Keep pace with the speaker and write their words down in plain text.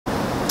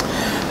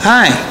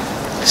Hi,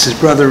 this is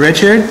Brother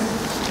Richard,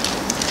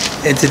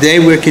 and today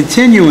we're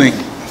continuing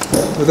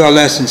with our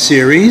lesson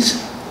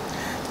series,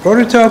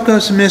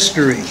 Prototokos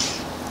Mystery.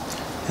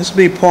 This will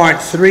be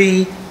part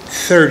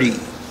 330.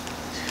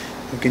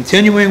 We're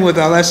continuing with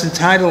our lesson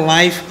titled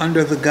Life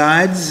Under the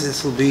Gods.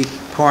 This will be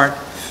part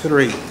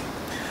 3.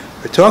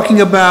 We're talking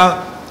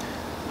about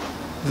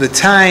the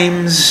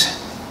times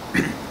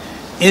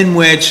in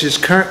which this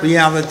current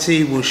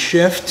reality will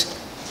shift.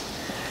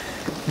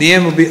 The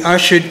end will be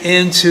ushered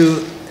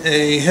into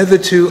a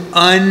hitherto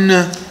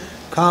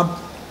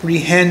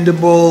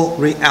uncomprehendable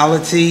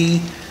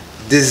reality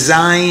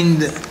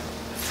designed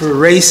for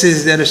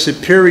races that are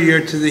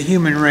superior to the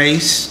human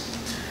race,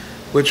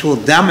 which will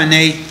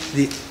dominate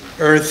the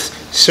Earth's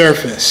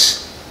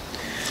surface.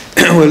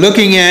 We're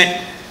looking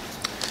at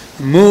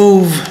the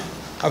move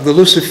of the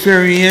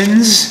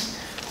Luciferians,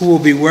 who will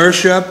be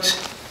worshipped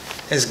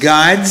as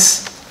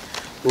gods.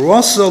 We're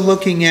also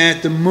looking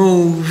at the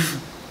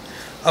move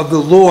of the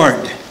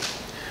Lord,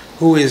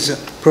 who is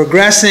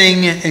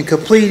progressing and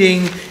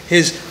completing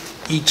his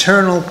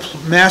eternal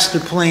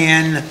master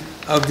plan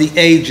of the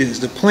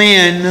ages, the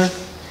plan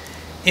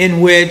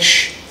in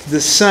which the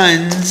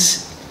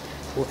sons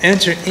will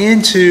enter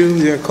into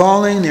their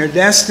calling, their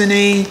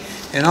destiny,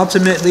 and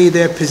ultimately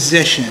their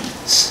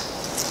positions.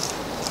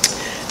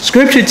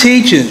 Scripture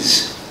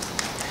teaches,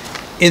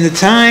 in the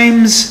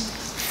times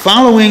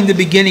following the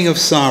beginning of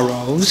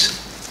sorrows,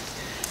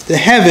 the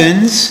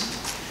heavens,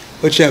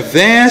 which are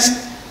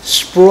vast,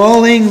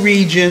 sprawling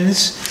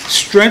regions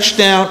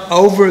stretched out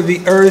over the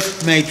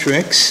earth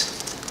matrix,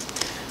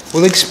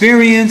 will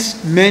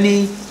experience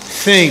many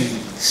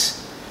things.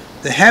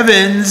 The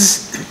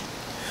heavens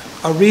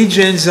are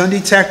regions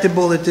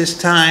undetectable at this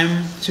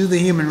time to the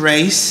human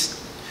race,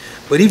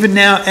 but even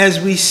now as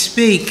we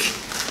speak,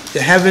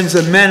 the heavens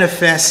are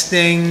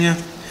manifesting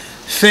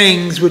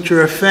things which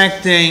are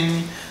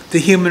affecting the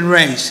human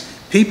race.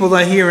 People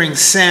are hearing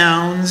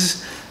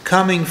sounds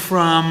coming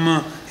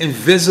from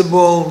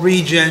invisible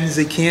regions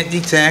they can't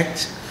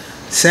detect,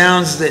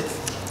 sounds that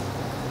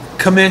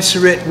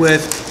commensurate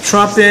with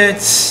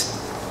trumpets,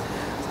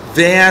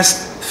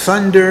 vast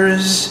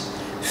thunders,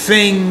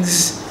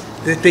 things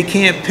that they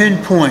can't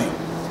pinpoint,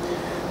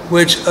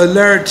 which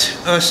alert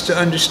us to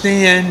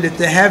understand that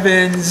the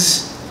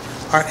heavens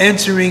are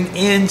entering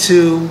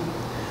into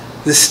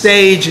the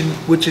stage in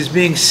which is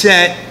being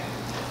set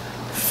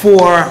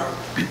for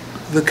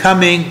the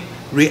coming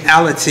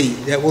reality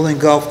that will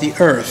engulf the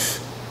earth.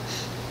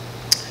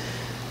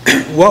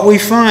 What we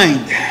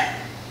find,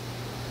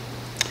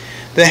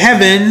 the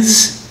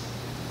heavens,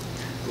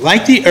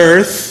 like the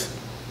earth,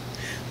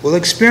 will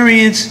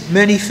experience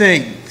many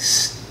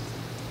things.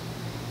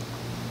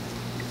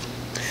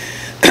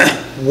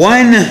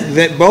 One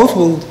that both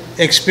will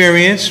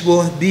experience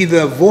will be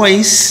the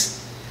voice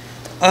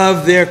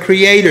of their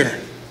Creator.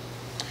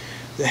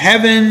 The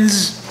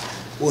heavens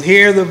will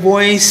hear the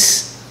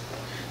voice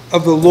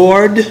of the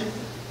Lord.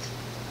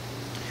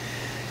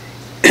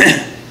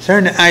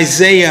 Turn to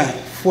Isaiah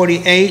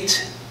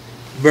 48,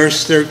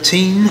 verse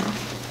 13.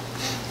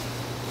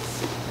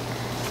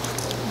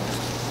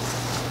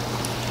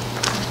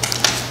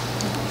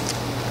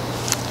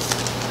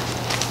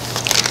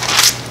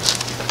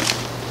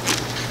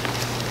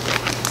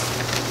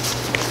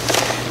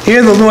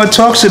 Here the Lord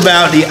talks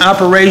about the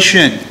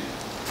operation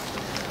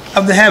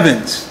of the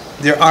heavens,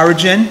 their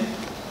origin,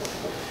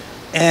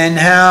 and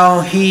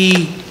how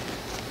He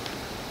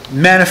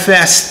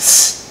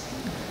manifests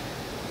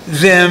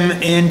them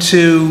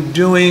into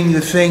doing the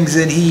things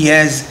that He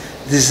has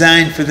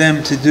designed for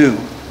them to do.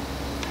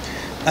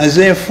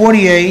 Isaiah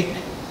 48,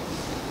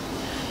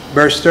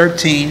 verse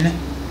 13.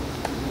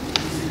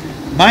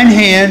 Mine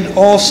hand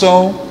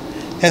also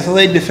hath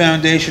laid the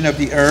foundation of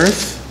the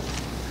earth,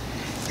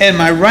 and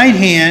my right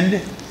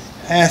hand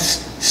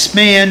hath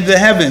spanned the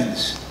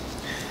heavens.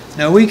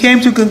 Now we came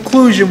to a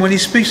conclusion when he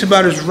speaks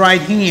about his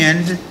right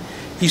hand,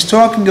 he's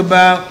talking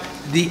about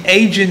the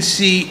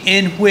agency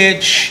in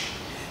which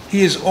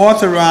He has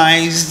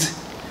authorized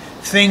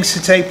things to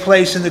take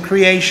place in the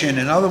creation.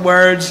 In other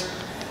words,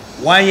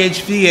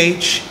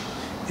 YHVH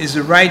is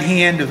the right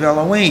hand of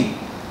Elohim.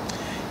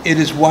 It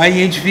is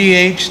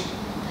YHVH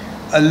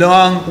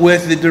along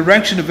with the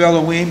direction of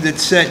Elohim that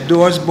set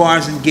doors,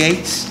 bars, and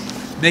gates,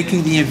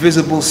 making the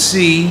invisible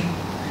sea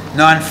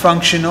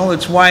non-functional.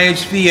 It's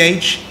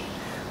YHVH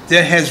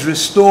that has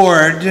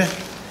restored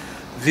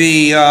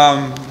the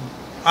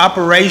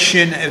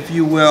operation, if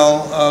you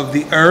will, of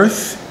the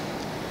earth,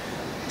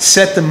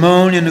 set the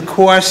moon in the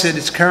course that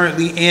it's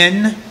currently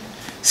in,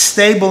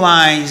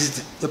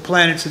 stabilized the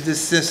planets of this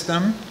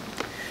system,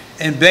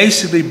 and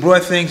basically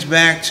brought things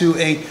back to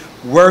a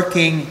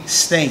working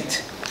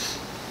state.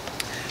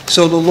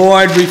 So the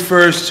Lord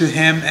refers to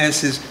Him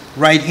as His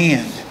right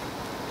hand.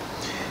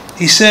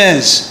 He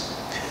says,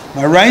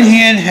 my right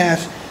hand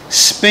hath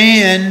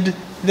spanned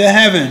the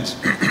heavens.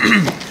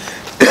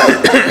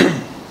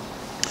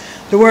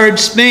 The word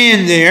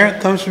span there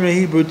comes from a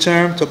Hebrew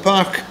term,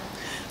 tapak,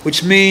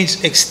 which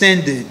means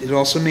extended. It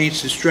also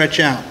means to stretch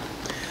out.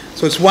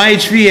 So it's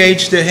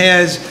YHVH that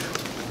has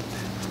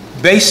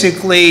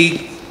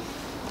basically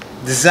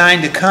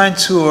designed the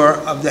contour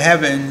of the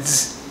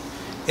heavens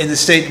in the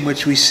state in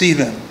which we see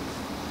them.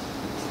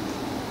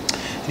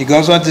 He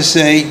goes on to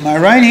say, my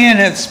right hand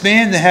hath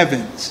spanned the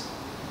heavens.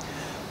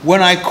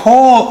 When I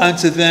call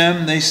unto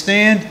them, they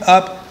stand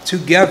up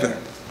together.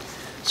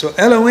 So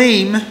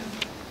Elohim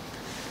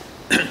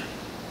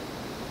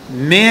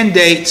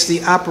mandates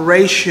the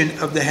operation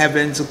of the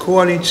heavens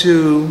according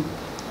to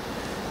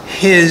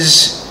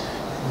his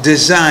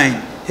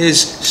design, his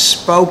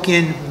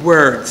spoken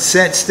word,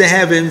 sets the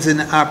heavens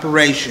in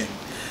operation.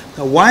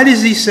 Now, why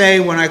does he say,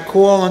 when I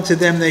call unto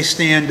them, they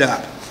stand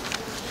up?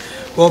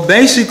 Well,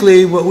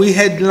 basically, what we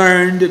had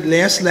learned at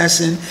last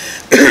lesson,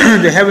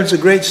 the heavens are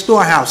great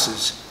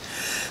storehouses.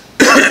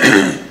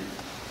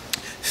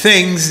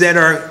 Things that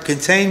are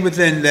contained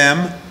within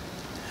them,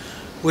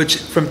 which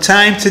from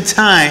time to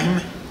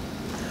time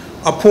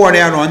are poured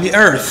out on the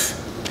earth.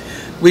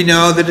 We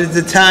know that at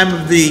the time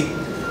of the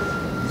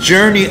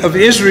journey of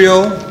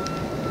Israel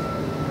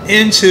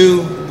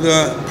into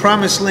the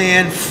promised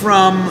land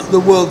from the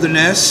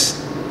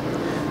wilderness,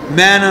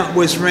 manna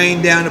was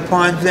rained down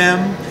upon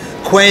them,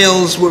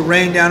 quails were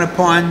rained down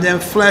upon them,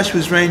 flesh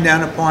was rained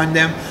down upon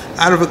them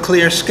out of a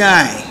clear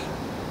sky.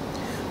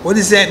 What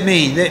does that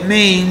mean? That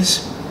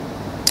means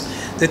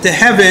that the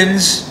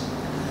heavens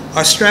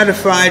are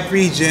stratified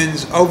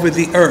regions over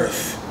the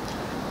earth.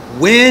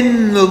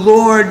 When the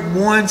Lord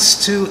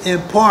wants to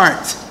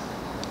impart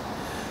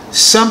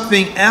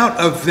something out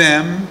of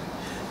them,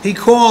 he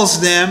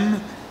calls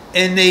them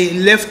and they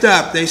lift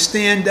up, they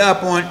stand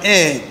up on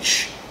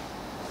edge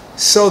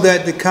so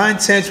that the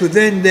contents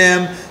within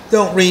them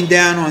don't rain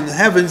down on the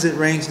heavens, it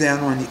rains down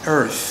on the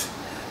earth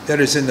that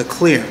is in the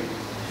clear.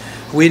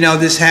 We know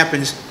this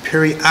happens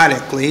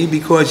periodically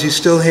because you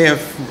still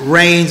have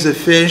rains of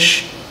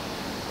fish,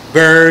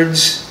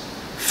 birds,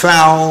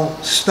 fowl,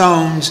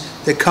 stones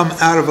that come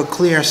out of a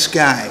clear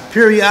sky.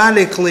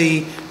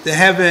 Periodically, the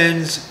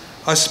heavens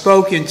are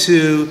spoken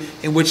to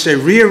in which they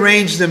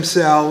rearrange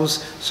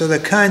themselves so the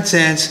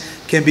contents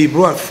can be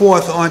brought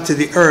forth onto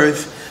the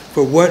earth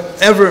for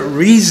whatever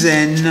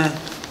reason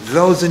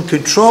those in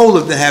control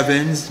of the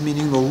heavens,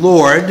 meaning the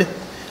Lord,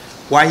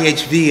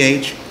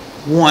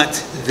 YHVH, want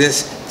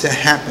this to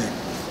happen.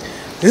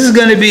 This is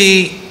going to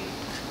be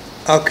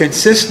a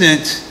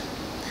consistent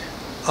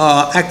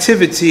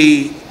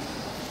activity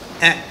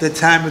at the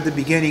time of the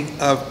beginning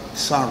of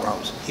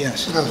sorrows.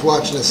 Yes? I was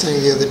watching this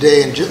thing the other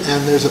day, and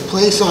there's a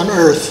place on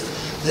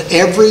earth that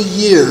every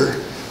year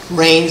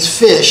rains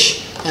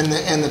fish, and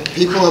the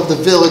people of the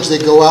village, they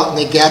go out and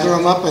they gather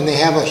them up and they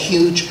have a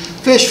huge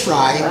fish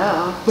fry.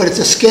 Wow. But it's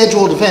a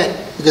scheduled event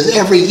because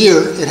every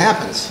year it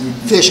happens.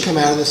 Mm-hmm. Fish come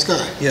out of the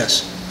sky.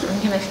 Yes.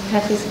 Can I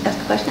please ask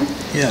a question?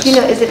 Yes. Do you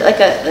know, is it like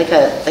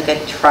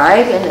a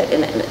tribe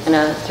in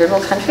a third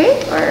world country,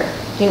 or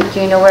do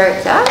you know where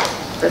it's at?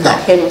 Or is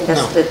that hidden? No,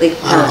 I don't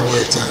know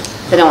where it's at.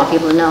 They don't want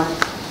people to know.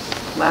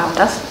 Wow,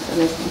 that's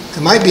amazing.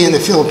 It might be in the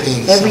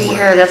Philippines. Every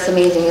somewhere. year, that's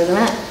amazing, isn't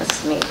it?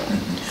 That's amazing.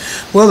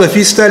 Well, if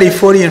you study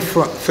Fortean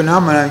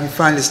phenomena, you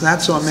find it's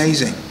not so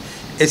amazing.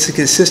 It's a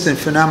consistent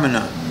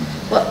phenomenon.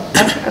 Well,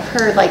 I've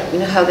heard, like, you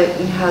know how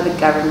the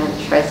government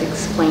tries to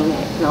explain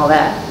it and all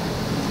that.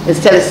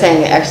 Instead of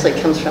saying it actually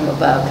comes from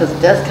above, because it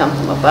does come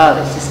from above.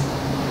 It's just,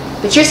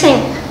 but you're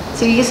saying,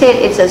 so you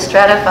say it's a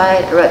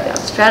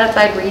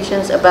stratified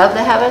regions above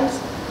the heavens?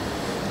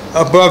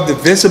 Above the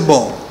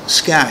visible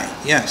sky,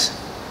 yes.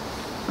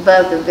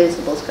 Above the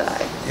visible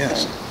sky.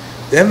 Yes.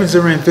 Okay. The heavens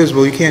are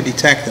invisible, you can't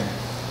detect them.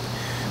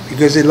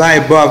 Because they lie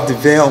above the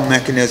veil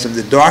mechanism,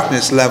 the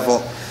darkness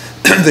level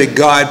that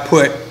God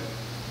put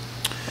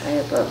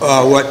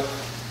what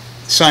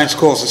science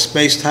calls a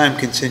space-time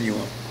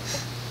continuum.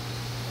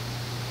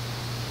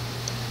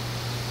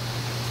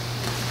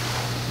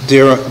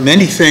 There are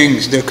many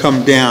things that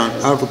come down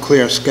out of a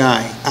clear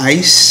sky.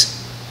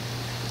 Ice,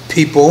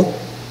 people,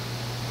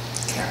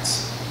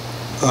 cats,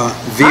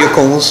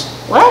 vehicles.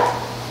 What?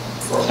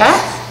 frogs.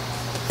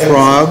 Cats?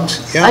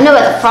 Frogs, yeah. I know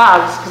about the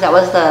frogs, because that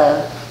was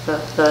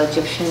the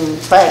Egyptian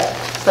plague.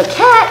 But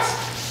cats?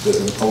 There's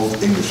an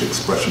old English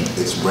expression,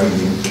 it's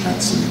raining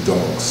cats and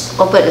dogs.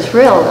 Oh, but it's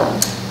real though.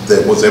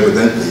 There was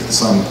evidently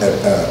some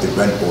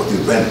event or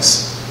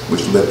events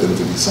which led them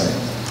to be saying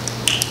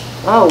that.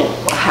 Oh,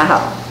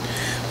 wow.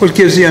 Which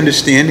gives the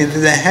understanding that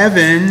the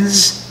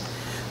heavens,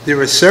 there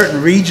are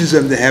certain regions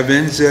of the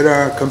heavens that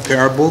are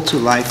comparable to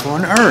life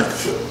on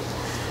earth.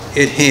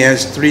 Sure. It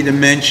has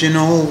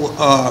three-dimensional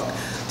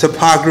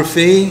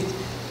topography.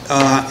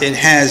 It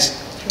has,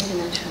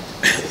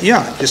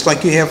 yeah, just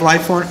like you have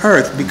life on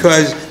earth,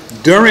 because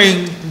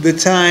during the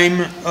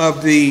time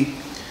of the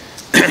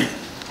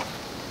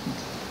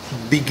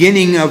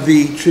beginning of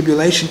the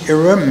tribulation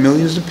era,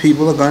 millions of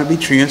people are going to be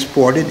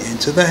transported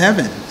into the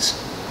heavens,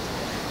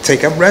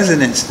 take up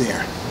residence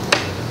there,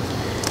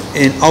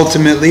 and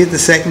ultimately at the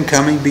second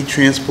coming be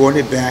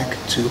transported back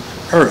to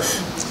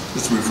earth.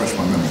 Just to refresh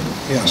my memory,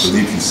 Yes. I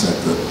believe you said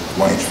that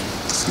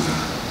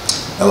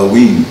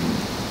Elohim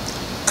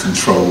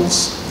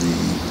controls the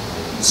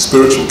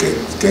spiritual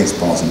gates,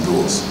 bars and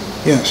doors.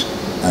 Yes.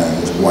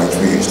 And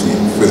YHVH the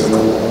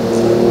physical.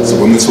 So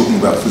when we're talking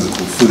about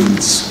physical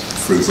foods,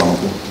 for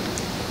example,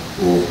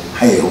 or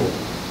hail,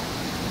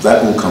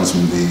 that all comes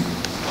from the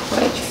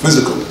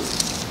physical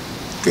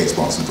gates,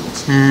 bars, and doors.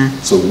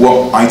 So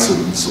what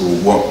items or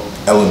what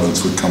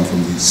elements would come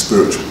from the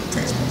spiritual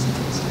gates, bars, and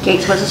doors?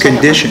 Gates, what's the second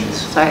one? Conditions.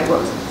 Sorry,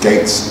 what was it?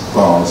 Gates,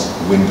 bars,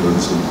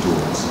 windows, and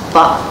doors.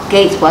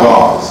 Gates, what?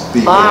 Bars. Bars.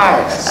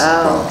 B-A-R-S,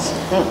 Oh, bars.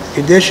 thanks.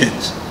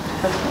 Conditions.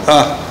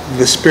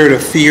 The spirit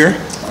of fear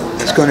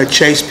is going to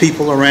chase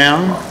people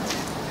around.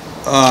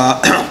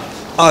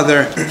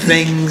 Other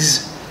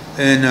things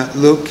in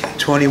Luke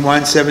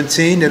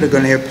 21:17 that are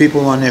going to have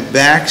people on their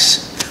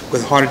backs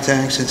with heart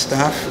attacks and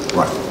stuff.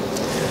 Right.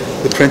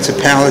 The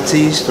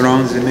principalities,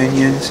 thrones,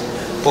 dominions,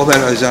 all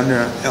that is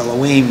under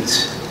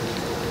Elohim's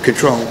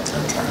control,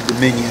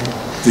 dominion.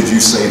 Did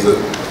you say that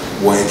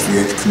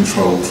YHVH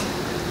controlled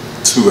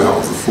 2 out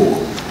of the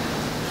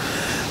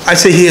 4? I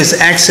say he has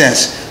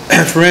access.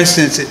 For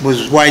instance, it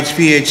was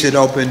YHVH that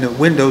opened the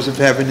windows of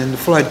heaven and the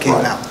flood came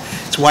out.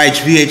 It's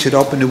YHVH that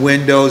opened the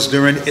windows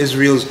during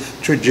Israel's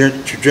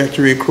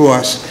trajectory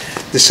across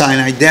the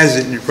Sinai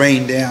desert and it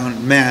rained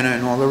down manna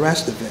and all the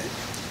rest of it.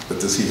 But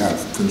does he have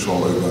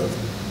control over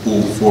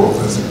all 4 of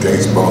those, the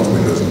gates, bars,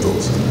 windows, and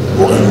doors?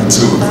 Or only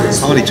 2 of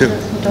these? Only 2.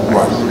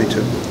 Right. Only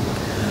 2.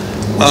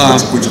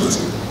 Which of the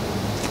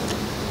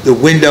 2? The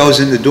windows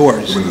and the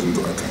doors. The windows and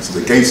doors, okay. So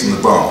the gates and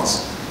the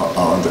bars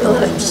are under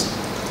Elohim's.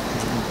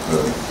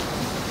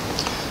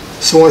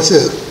 So it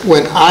says,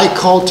 when I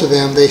call to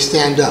them, they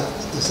stand up.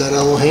 Is that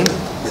Elohim?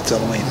 It's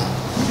Elohim,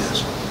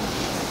 yes.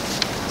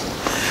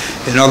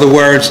 In other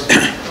words,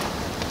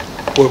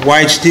 what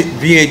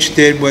YHVH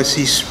did was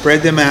he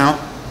spread them out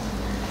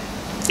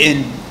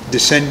in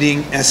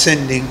descending,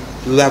 ascending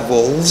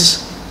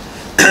levels.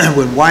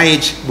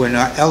 When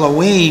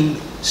Elohim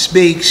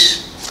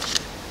speaks,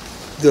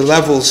 the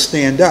levels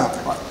stand up,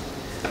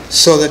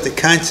 so that the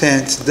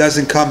content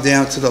doesn't come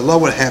down to the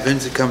lower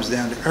heavens, it comes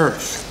down to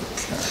earth.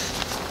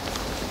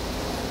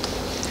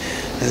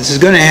 And this is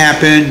going to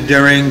happen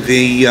during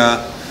the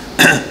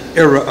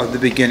era of the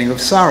beginning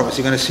of sorrows.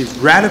 You're going to see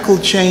radical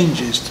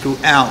changes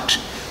throughout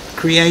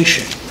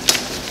creation.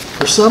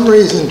 For some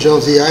reason,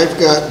 Jonesy, I've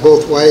got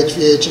both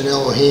YHVH and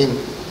Elohim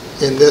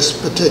in this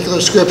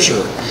particular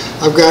scripture.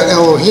 I've got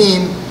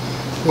Elohim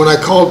when I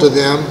call to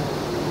them,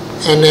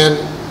 and then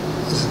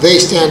they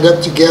stand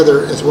up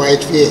together as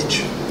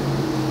YHVH.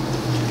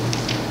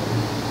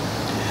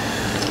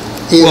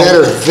 Either that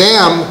or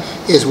them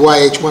is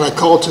YH, when I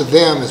call to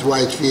them is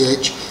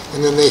YHVH,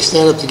 and then they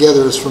stand up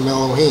together as from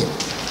Elohim.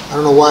 I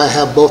don't know why I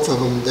have both of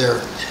them there.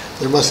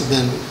 There must have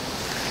been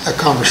a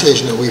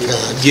conversation that we've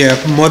had. Yeah,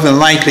 more than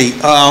likely.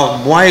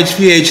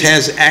 YHVH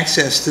has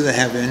access to the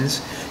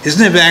heavens. He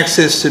doesn't have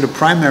access to the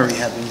primary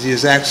heavens. He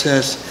has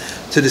access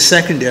to the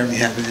secondary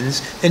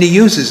heavens, and he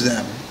uses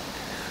them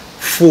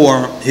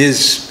for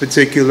his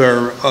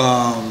particular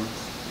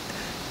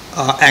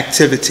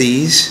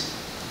activities.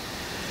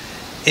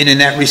 And in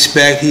that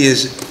respect, he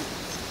is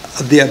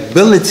the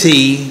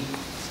ability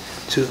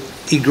to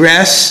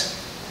egress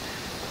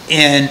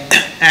and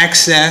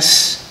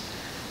access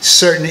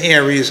certain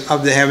areas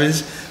of the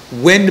heavens.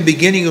 When the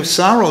beginning of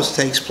sorrows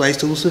takes place,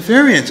 the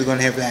Luciferians are going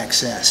to have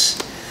access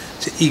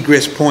to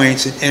egress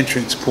points and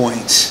entrance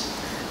points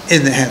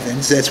in the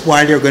heavens. That's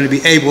why they're going to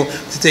be able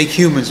to take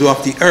humans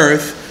off the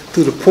earth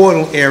through the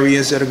portal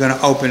areas that are going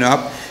to open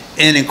up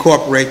and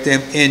incorporate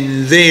them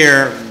in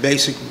their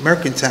basic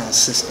mercantile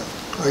system.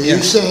 Are you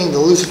saying the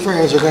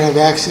Luciferians are going to have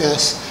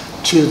access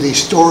to the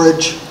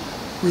storage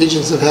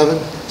regions of heaven?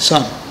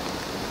 Some.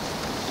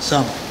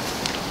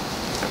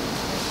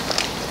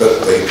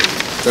 But they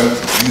don't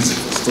use it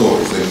for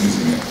storage, they're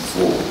using it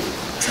for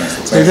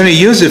transportation. They're going to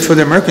use it for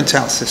their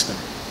mercantile system.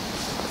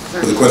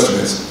 But the question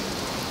is,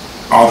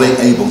 are they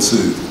able to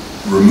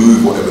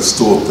remove whatever's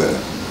stored there,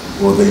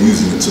 or are they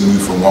using it to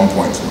move from one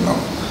point to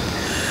another?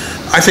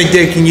 I think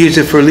they can use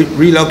it for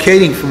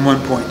relocating from one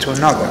point to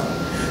another.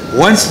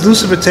 Once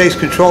Lucifer takes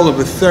control of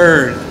a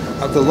third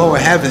of the lower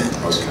heavens,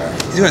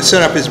 he's going to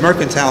set up his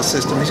mercantile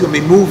system. He's going to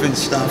be moving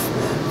stuff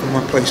from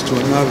one place to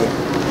another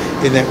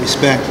in that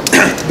respect.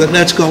 But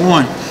let's go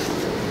on.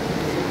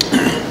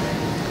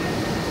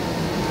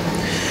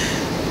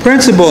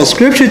 Principle,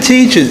 Scripture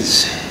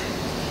teaches,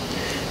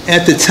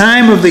 at the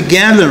time of the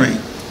gathering,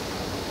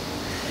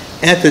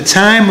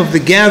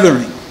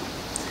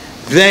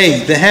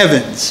 they, the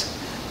heavens,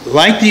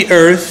 like the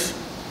earth,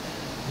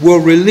 will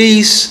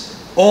release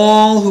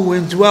all who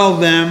indwell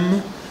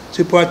them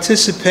to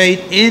participate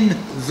in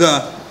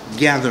the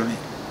gathering.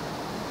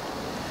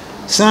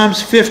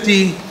 Psalms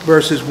 50,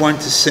 verses 1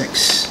 to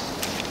 6.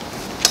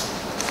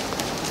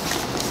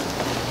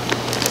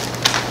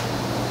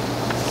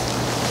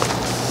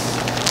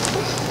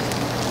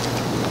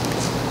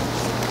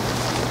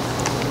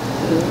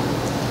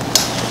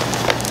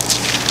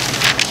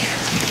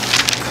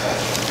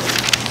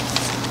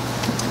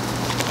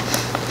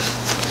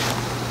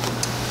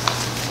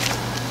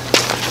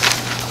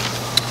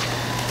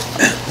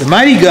 The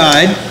mighty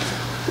God,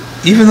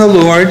 even the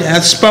Lord,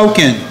 hath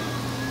spoken,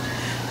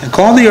 and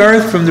called the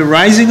earth from the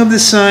rising of the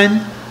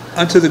sun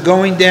unto the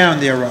going down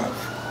thereof.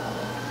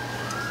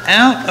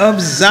 Out of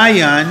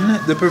Zion,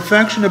 the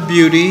perfection of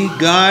beauty,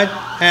 God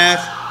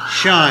hath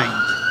shined.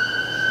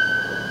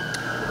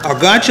 Our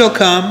God shall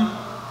come,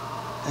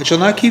 and shall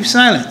not keep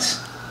silence.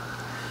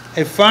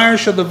 A fire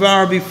shall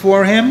devour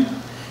before him,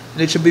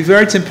 and it shall be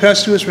very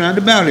tempestuous round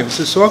about him.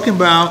 So it's talking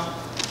about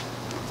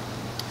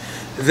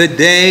the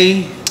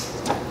day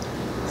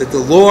that the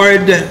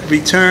Lord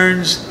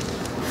returns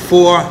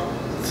for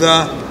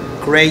the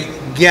great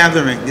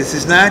gathering. This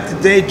is not the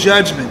day of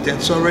judgment,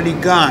 that's already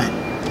gone.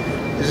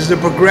 This is a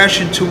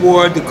progression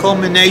toward the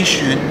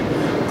culmination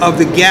of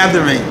the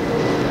gathering.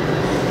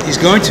 He's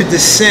going to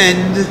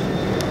descend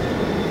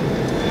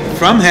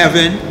from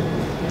heaven,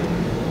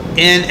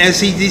 and as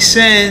he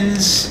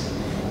descends,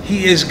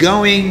 he is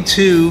going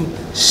to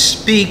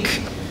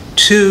speak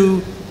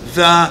to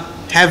the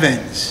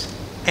heavens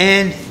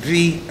and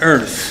the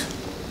earth.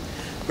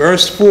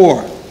 Verse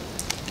 4,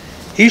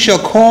 he shall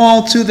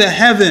call to the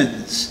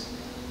heavens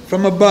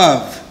from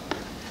above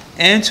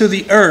and to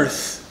the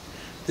earth,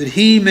 that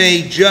he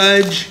may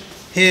judge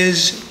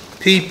his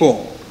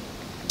people.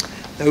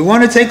 Now we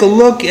want to take a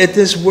look at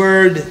this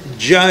word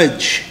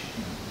judge.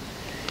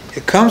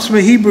 It comes from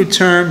a Hebrew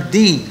term,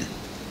 din.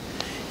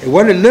 And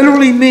what it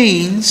literally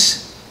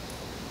means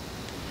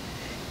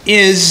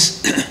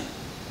is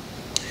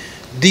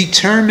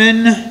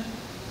determine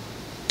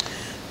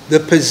the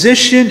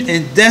position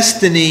and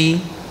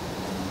destiny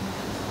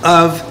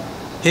of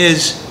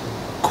his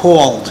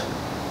called.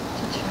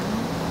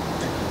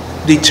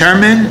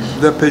 Determine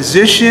the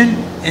position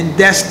and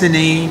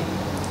destiny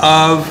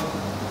of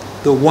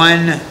the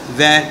one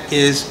that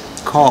is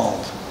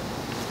called.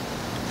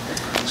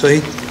 So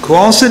he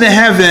calls to the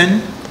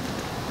heaven.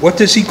 What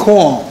does he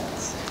call?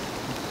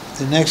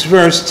 The next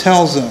verse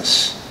tells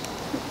us,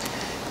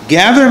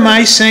 gather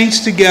my saints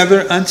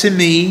together unto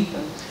me,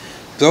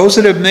 those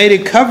that have made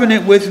a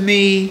covenant with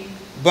me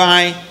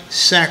by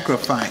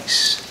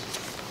sacrifice.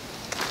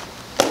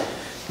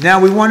 Now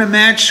we want to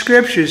match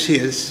scriptures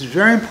here. This is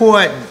very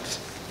important.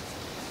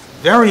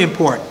 Very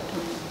important.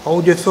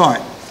 Hold your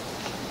thought.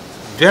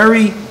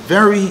 Very,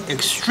 very,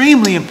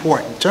 extremely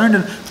important. Turn to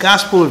the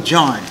Gospel of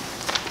John.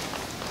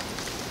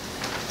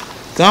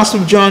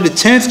 Gospel of John, the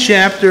 10th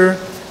chapter,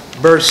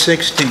 verse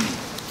 16.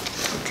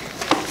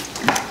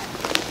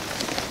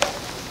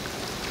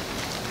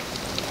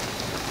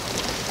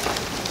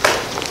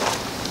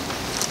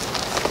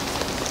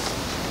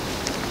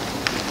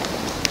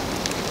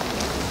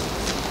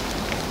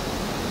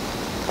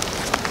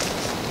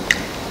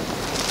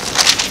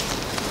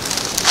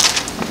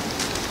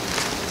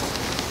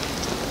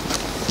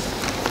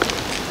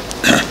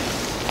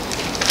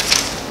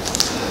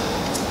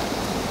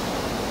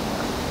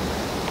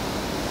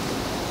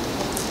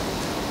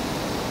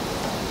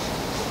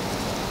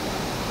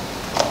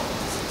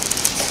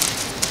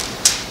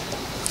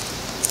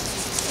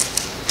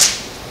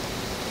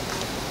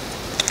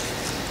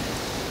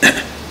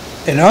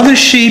 And other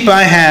sheep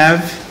I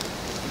have,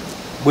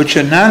 which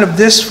are not of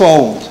this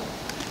fold,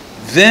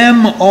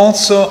 them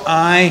also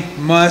I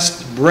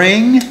must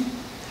bring,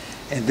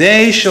 and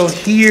they shall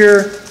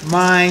hear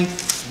my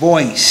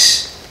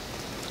voice.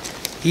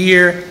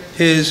 Hear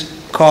his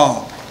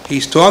call.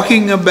 He's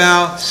talking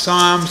about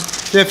Psalms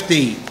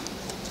 50,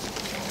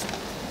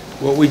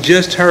 what we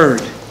just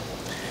heard.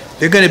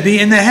 They're going to be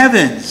in the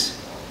heavens.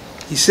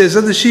 He says,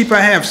 other sheep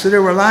I have, so they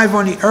were alive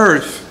on the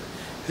earth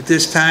at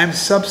this time.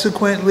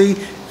 Subsequently,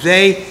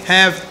 they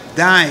have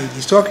died.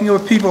 He's talking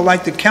about people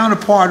like the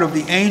counterpart of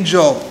the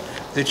angel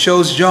that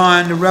shows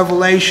John the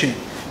Revelation.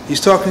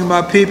 He's talking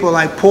about people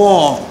like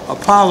Paul,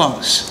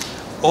 Apollos,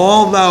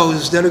 all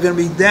those that are going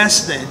to be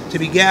destined to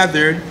be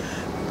gathered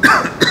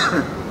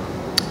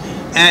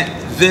at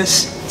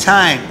this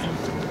time.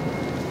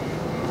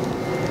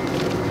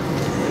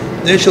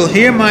 They shall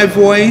hear my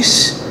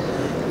voice.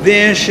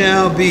 There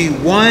shall be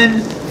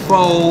one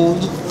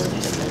fold,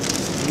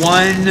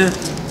 one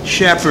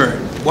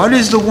shepherd. What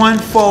is the one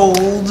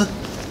fold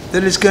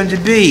that it's going to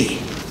be?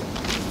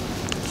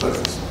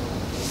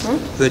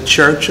 The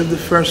church of the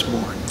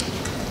firstborn.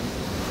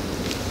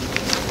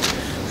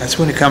 That's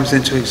when it comes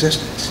into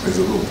existence.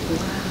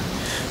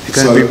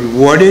 They're going to be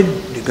rewarded.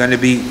 They're going to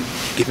be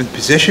given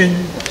position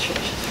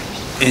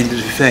into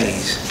the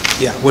phase.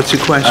 Yeah, what's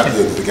your question? At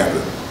the end of the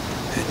gathering.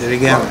 At the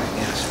gathering,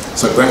 yes.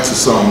 So back to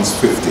Psalms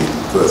 50,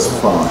 verse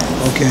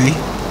 5. Okay.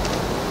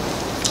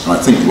 And I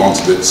think you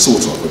answered it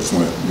sort of. I just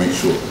want to make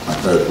sure I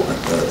heard what I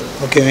heard.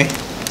 Okay.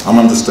 I'm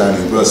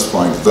understanding verse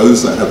 5,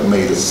 those that have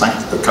made a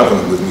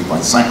covenant with me by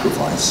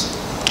sacrifice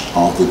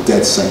are the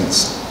dead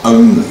saints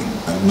only,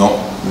 and not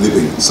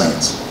living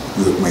saints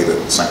who have made a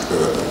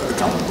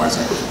covenant by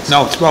sacrifice.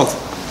 No, it's both.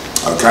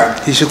 Okay.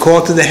 He shall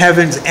call to the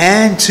heavens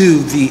and to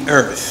the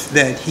earth,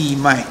 that he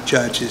might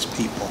judge his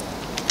people.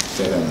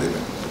 Dead and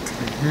living.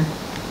 Okay.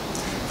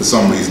 For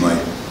some reason,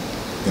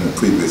 in a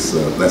previous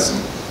lesson,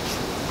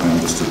 I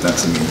understood that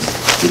to mean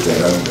the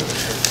dead only.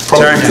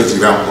 Probably because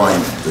you've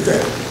outlined the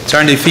dead.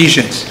 Turn to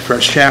Ephesians,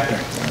 first chapter.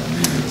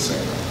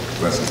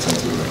 Verses 10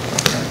 to 11.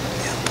 Okay.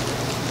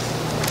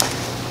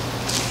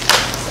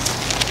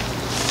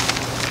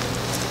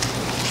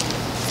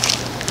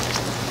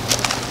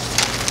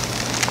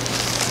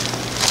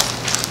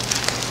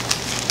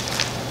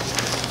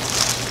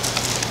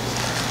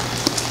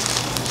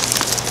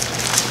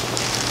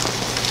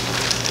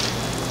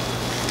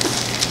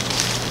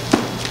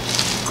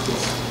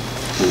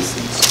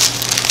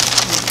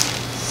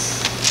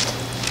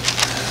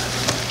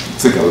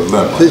 think I would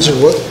learn. These are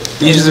what?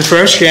 These are the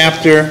first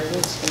chapter,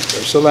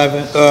 verse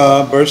 11,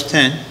 verse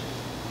 10.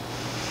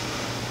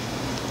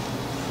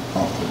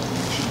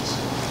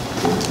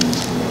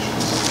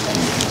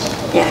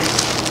 Yeah,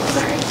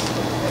 sorry.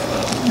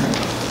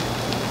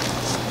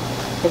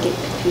 I get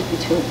confused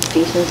between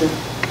Ephesians and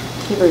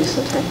Hebrews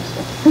sometimes.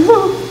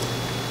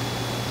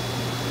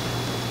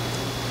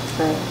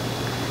 Sorry.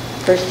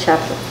 First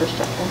chapter.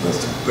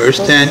 Verse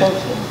 10. Thank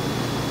you.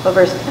 Oh,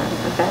 verse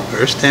 10, okay.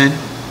 Verse 10.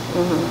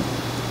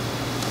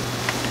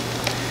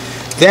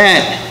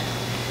 That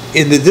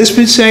in the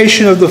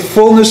dispensation of the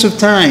fullness of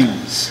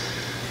times,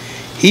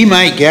 he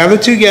might gather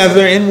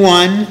together in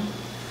one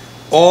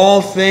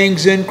all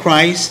things in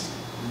Christ,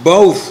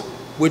 both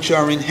which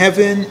are in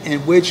heaven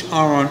and which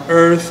are on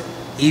earth,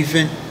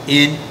 even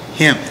in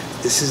him.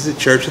 This is the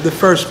church of the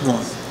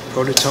firstborn,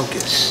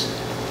 Prototokos.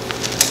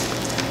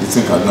 You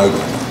think I know by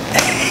now?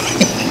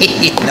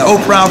 No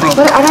problem.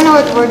 But I don't know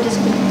what the word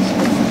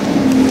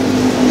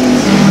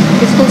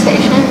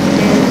dispensation is.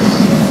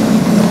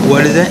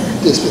 What is it?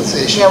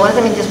 Dispensation. Yeah, what does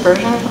that mean,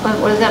 dispersion?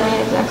 What does that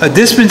mean exactly? A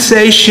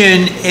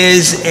dispensation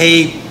is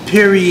a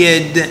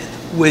period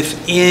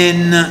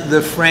within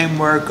the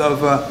framework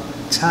of a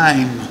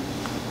time.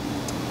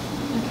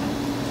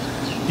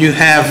 You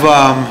have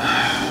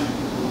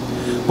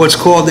what's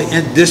called the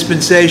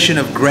dispensation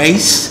of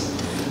grace,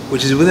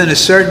 which is within a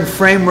certain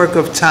framework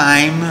of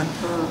time.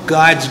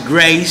 God's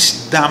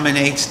grace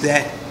dominates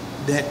that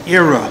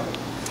era.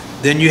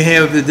 Then you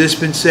have the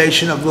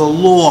dispensation of the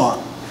law.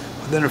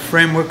 Within a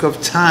framework of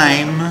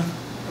time,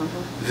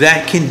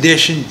 that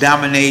condition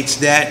dominates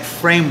that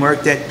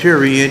framework, that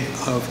period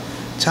of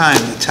time.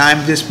 The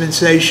time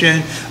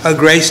dispensation, a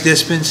grace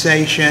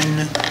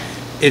dispensation,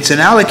 it's an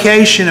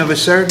allocation of a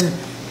certain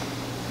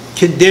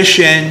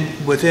condition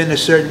within a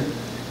certain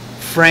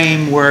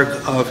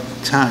framework of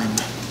time.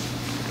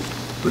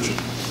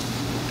 Richard?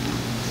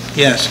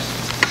 Yes.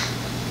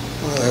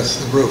 Well, that's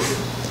the roof.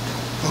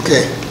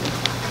 Okay.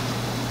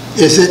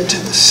 Is it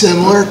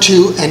similar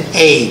to an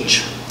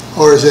age,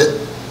 or is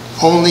it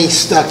only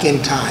stuck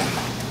in time?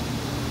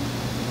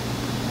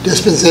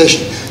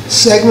 Dispensation,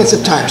 segments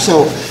of time.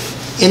 So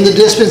in the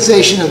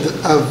dispensation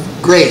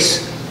of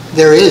grace,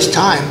 there is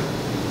time.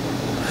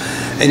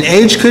 An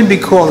age could be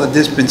called a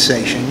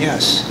dispensation,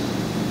 yes.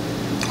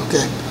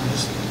 Okay.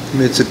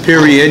 It's a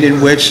period in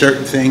which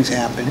certain things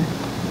happen.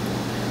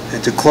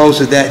 At the close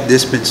of that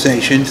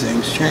dispensation,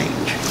 things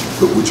change.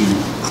 But would you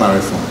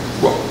clarify?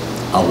 Well,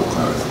 I will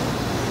clarify.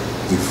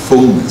 The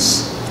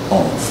fullness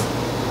of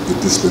the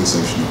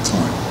dispensation of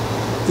time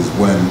is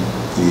when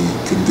the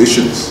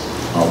conditions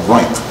are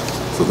ripe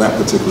for that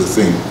particular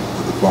thing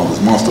that the Father's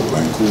master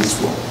plan calls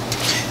for.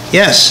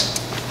 Yes.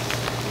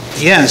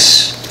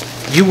 Yes.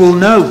 You will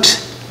note.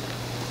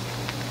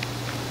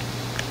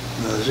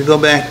 Let's go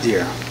back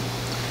there.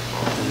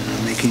 And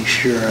I'm making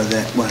sure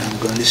that what I'm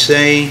going to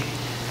say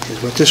is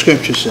what the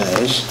scripture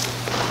says.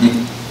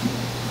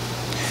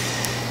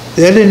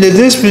 That in the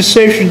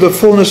dispensation of the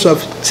fullness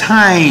of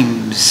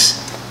times.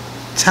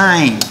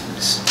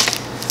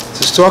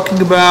 It's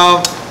talking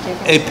about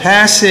a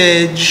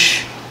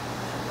passage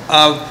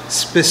of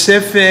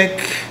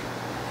specific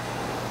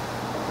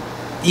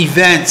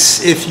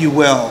events, if you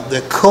will,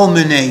 that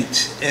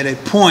culminate at a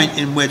point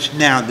in which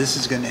now this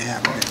is going to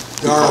happen.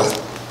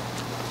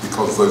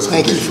 Because those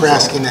Thank you for conditions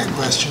asking that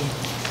question.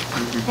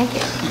 Thank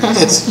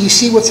you. You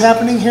see what's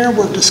happening here?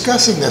 We're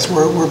discussing this.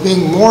 We're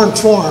being more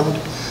informed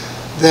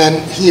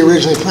than he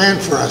originally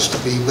planned for us to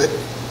be, but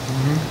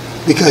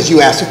because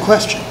you asked a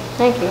question.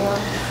 Thank you.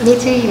 Me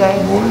too, you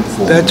guys. more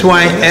informed. That's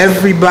why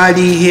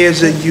everybody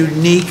has a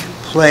unique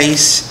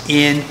place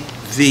in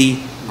the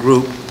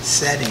group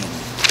setting.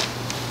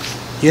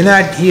 You're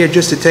not here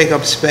just to take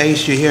up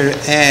space, you're here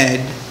to add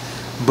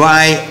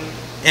by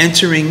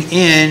entering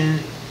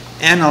in,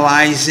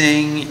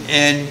 analyzing,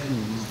 and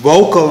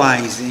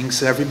vocalizing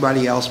so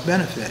everybody else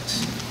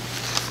benefits.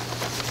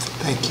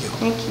 Thank you.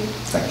 Thank you.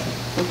 Thank you.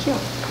 Thank you.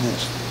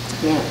 Yes.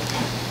 Yeah.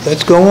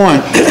 Let's go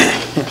on.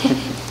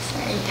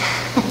 Sorry.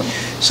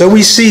 So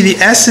we see the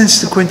essence,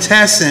 the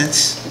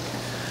quintessence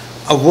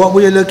of what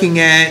we're looking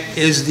at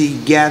is the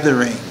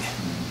gathering.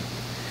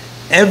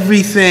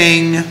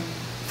 Everything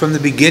from the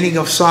beginning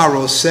of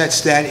sorrow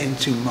sets that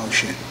into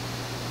motion.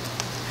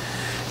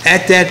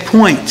 At that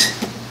point,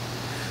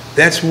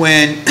 that's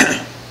when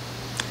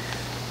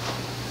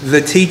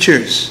the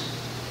teachers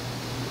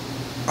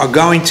are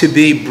going to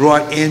be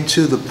brought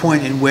into the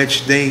point in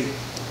which they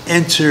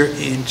enter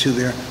into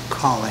their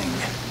calling.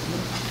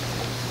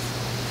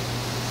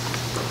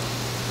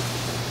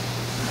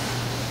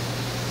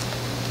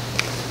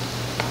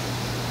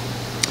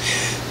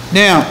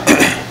 Now,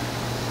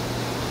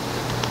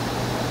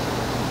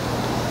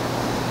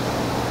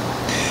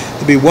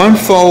 to be one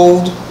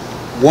fold,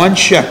 one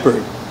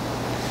shepherd,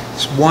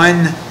 it's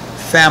one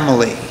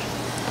family.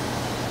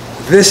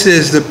 This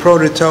is the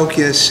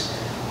Prototokos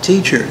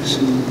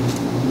teachers,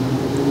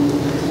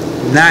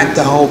 not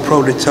the whole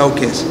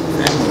Prototokos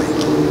family.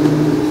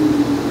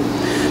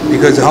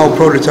 Because the whole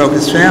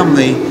Prototokos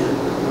family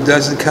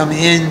doesn't come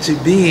into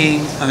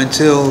being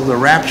until the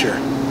rapture.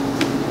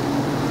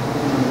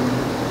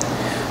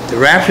 The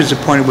rapture is the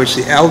point at which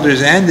the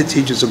elders and the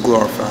teachers are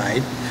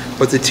glorified,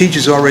 but the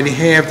teachers already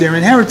have their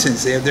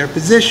inheritance, they have their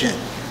position.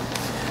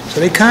 So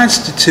they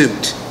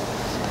constitute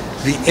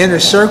the inner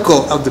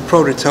circle of the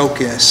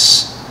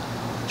Prototokos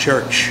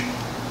church.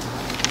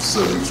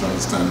 So you should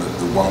understand that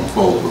the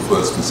one-fold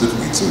refers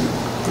specifically to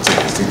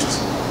Prototokos teachers.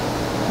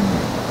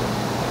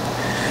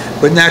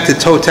 But not the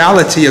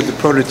totality of the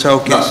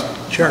Prototokos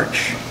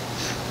church.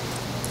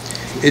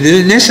 It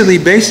initially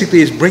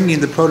basically is bringing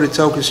the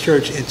Prototokos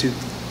church into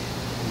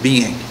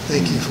being.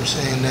 Thank you for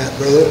saying that,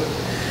 brother.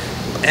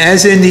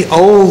 As in the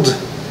old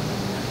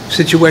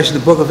situation, the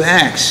book of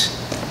Acts,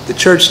 the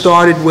church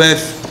started with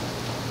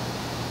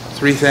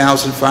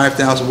 3,000,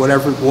 5,000,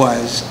 whatever it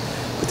was.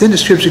 But then the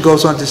scripture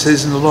goes on to say,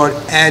 and the Lord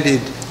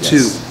added to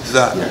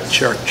the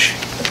church.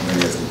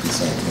 Maybe that's what he's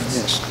saying,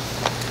 yes.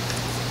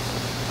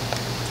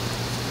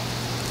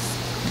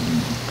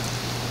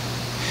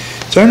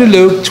 Turn to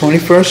Luke,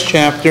 21st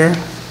chapter,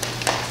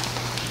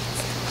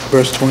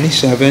 verse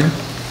 27.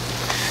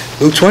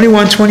 Luke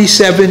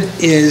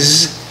 21:27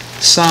 is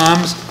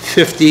Psalms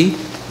 50,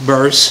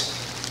 verse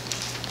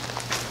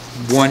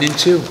 1 and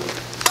 2.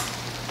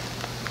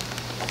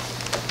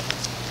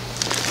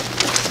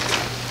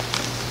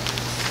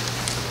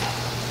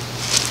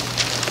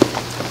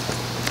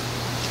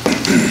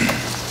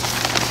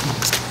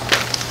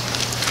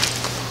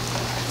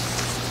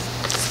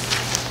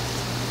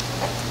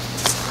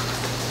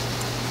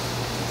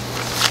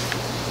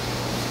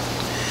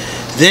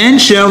 Then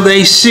shall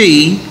they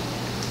see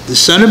the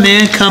Son of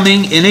Man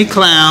coming in a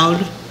cloud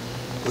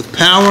with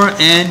power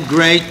and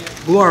great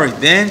glory.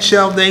 Then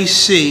shall they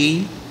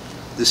see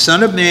the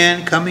Son of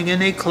Man coming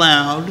in a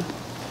cloud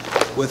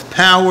with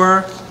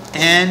power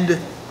and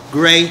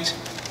great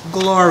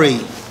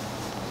glory.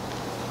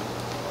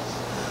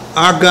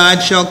 Our God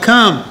shall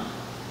come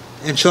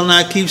and shall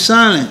not keep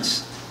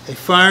silence. A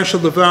fire shall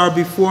devour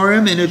before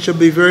him, and it shall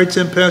be very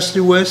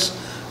tempestuous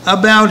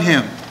about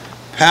him.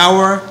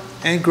 Power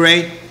and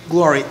great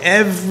glory.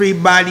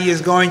 Everybody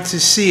is going to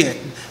see it.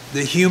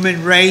 The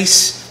human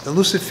race, the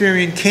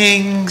Luciferian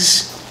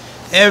kings,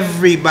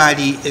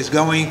 everybody is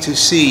going to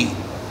see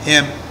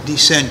him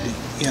descending.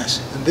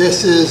 Yes. And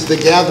this is the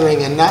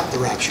gathering and not the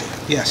rapture.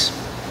 Yes.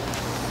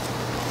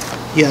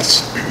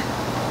 Yes.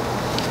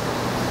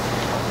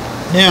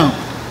 Now,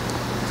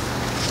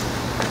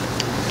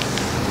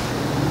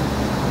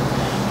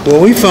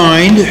 what we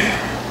find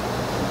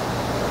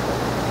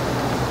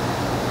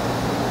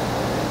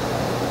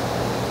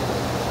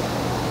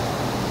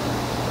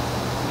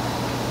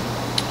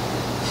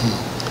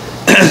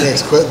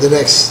the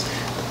next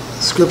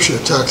scripture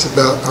talks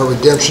about our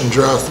redemption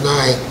draweth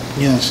nigh.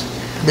 Yes.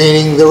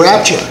 Meaning the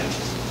rapture.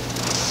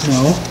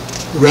 No.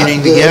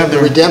 Meaning the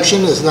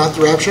redemption is not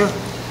the rapture?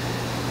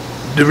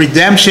 The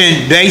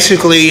redemption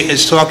basically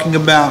is talking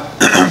about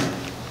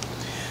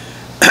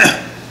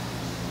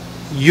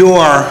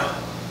your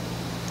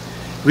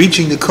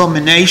reaching the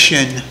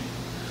culmination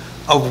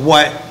of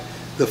what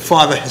the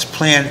Father has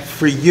planned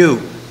for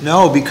you.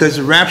 No, because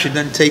the rapture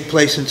doesn't take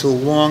place until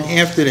long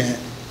after that.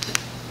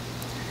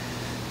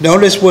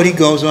 Notice what he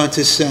goes on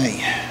to say.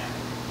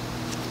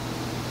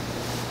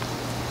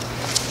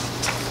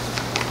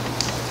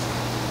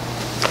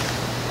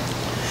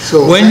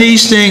 So when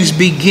these things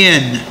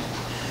begin,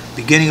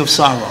 beginning of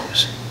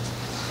sorrows,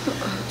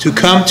 to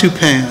come to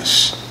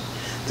pass,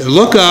 then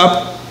look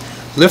up,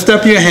 lift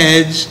up your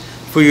heads,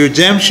 for your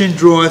redemption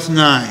draweth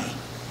nigh.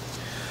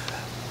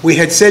 We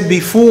had said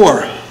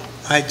before,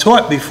 I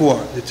taught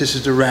before, that this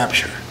is the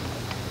rapture.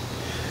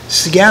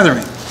 It's the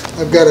gathering.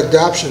 I've got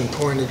adoption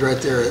pointed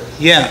right there.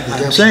 Yeah,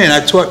 I'm saying,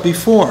 I taught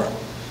before.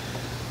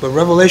 But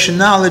revelation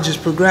knowledge is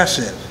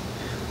progressive.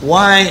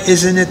 Why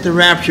isn't it the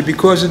rapture?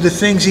 Because of the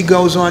things he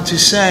goes on to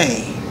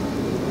say.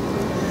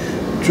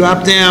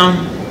 Drop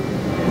down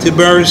to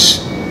verse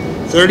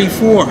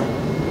 34.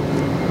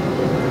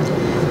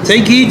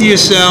 Take heed to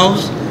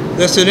yourselves,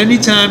 lest at any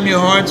time your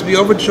hearts be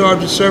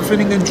overcharged with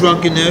surfeiting and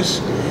drunkenness,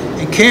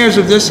 and cares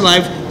of this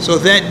life, so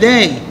that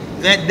day,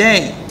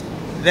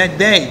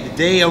 the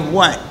day of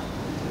what?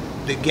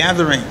 The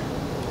gathering.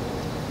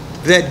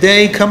 That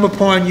day come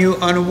upon you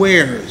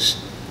unawares.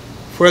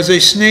 For as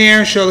a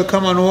snare shall it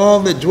come on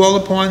all that dwell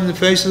upon the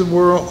face of the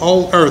world,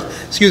 all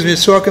earth. Excuse me,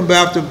 it's talking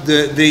about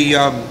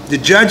the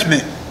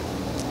judgment.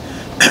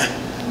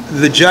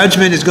 The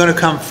judgment is going to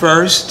come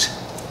first.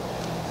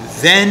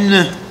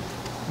 Then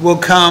will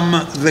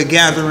come the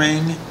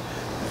gathering.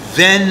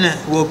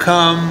 Then will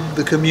come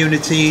the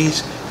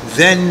communities.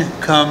 Then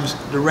comes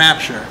the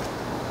rapture.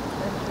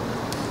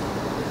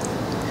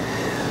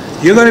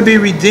 You're going to be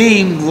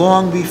redeemed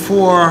long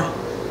before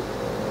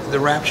the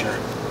rapture.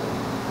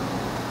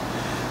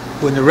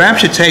 When the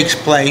rapture takes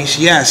place,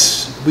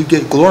 yes, we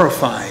get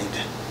glorified,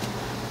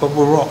 but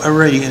we're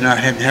already in our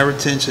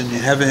inheritance in the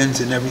heavens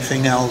and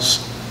everything else,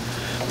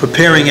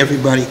 preparing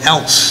everybody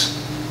else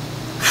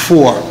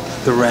for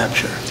the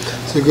rapture.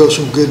 So it goes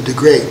from good to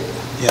great.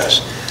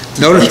 Yes.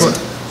 Notice what,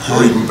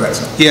 or even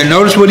better. yeah,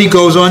 notice what he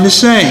goes on to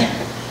say.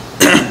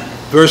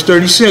 Verse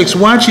 36,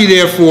 watch ye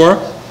therefore,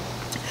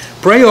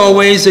 pray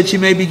always that you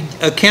may be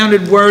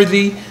accounted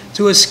worthy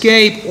to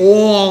escape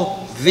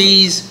all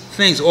these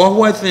things. All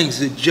what things?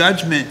 The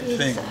judgment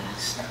things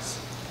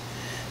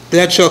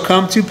that shall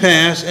come to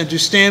pass, and to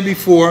stand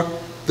before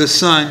the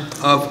Son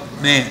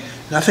of Man.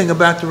 Nothing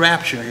about the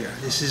rapture here.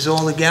 This is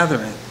all the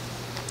gathering.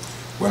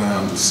 When I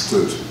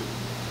understood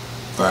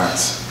that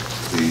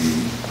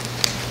the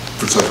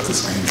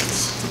Prototokos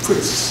angels, the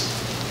priests,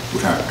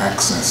 would have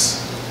access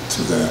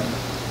to their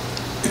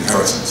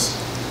inheritance,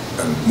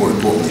 and more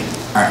importantly,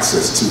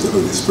 access to the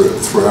Holy Spirit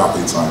throughout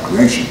the entire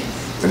creation,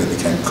 then it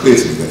became clear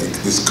to me that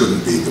this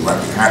couldn't be the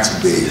rapture.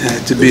 It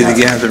had to be the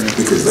gathering,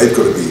 because they've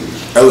got to be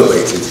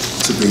elevated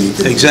to be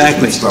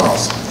exactly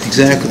stars,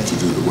 exactly to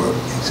do the work.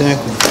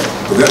 Exactly.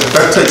 But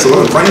that takes a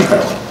lot of brain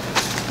power,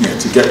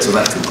 to get to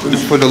that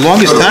conclusion. For the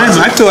longest time,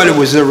 I thought it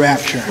was the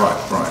rapture. Right.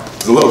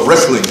 There's a lot of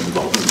wrestling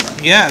involved in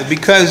that. Yeah,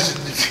 because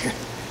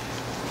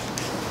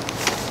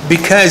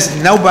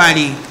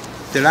nobody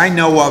that I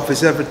know of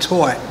has ever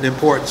taught the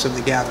importance of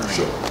the gathering.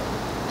 Sure.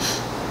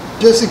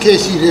 Just in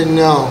case you didn't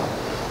know,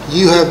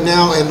 you have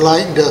now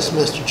enlightened us,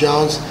 Mr.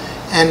 Jones,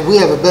 and we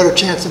have a better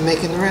chance of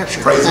making the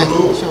rapture. Praise the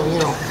Lord. So,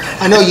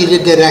 I know you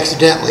did that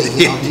accidentally.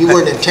 You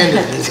weren't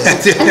intended to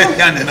do that.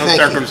 Under no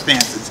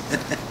circumstances.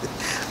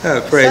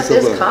 Praise Stuff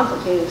the Lord. is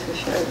complicated for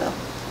sure, though.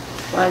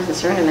 A lot of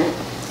discernment.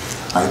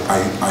 I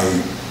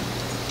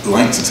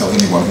like to tell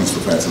anyone who's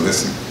prepared to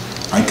listen,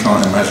 I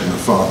can't imagine a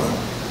father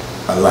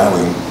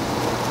allowing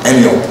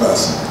any old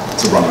person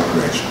to run the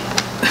creation.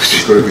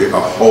 There's got to be a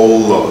whole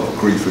lot of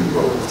grief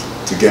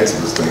involved to get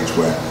to the stage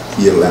where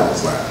he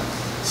allows that.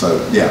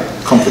 So, yeah,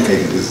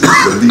 complicated is the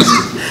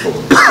least of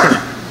the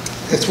problems.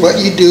 It's what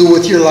you do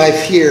with your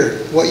life here,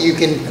 what you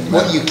can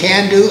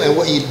do and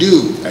what you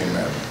do.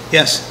 Amen.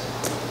 Yes.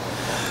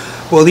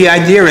 Well, the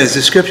idea is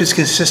the scripture's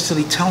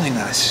consistently telling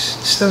us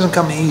this doesn't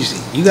come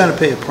easy. You got to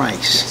pay a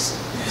price.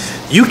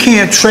 You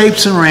can't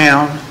traipse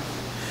around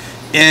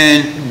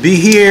and be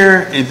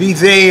here and be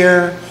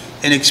there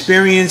and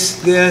experience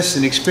this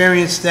and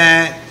experience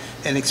that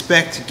and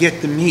expect to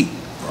get the meat.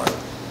 Right.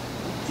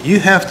 You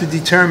have to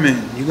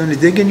determine, you're going to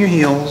dig in your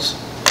heels,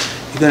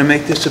 you're going to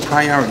make this a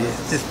priority.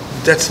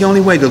 That's the only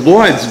way. The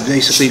Lord's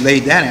basically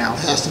laid that out.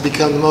 It has to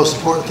become the most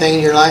important thing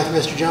in your life,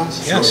 Mr.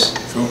 Jones? Yes.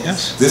 Sure.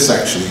 Yes. This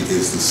actually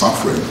is the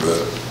suffering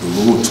that the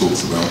Lord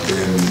talks about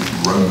in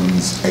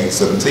Romans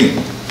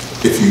 8:17.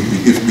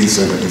 If be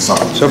so that you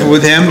suffer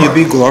With him, right. you'll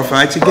be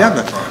glorified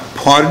together. Right.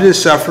 Part of the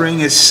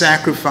suffering is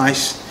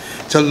sacrifice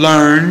to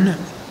learn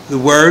the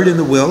word and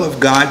the will of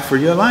God for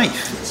your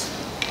life. Yes.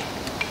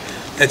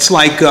 It's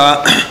like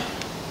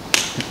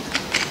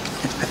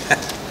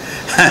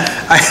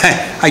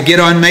I get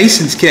on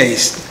Mason's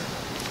case.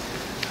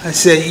 I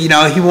said, he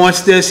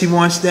wants this, he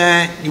wants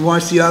that, he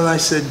wants the other. I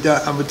said,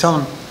 I would tell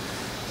him,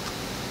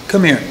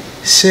 come here,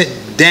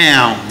 sit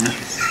down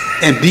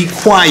and be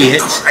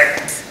quiet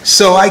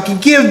so I can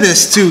give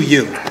this to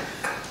you.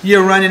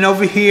 You're running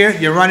over here,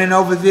 you're running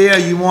over there,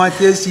 you want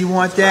this, you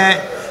want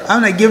that.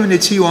 I'm not giving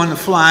it to you on the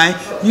fly.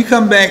 You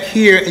come back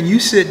here and you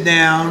sit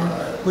down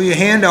with your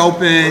hand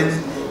open,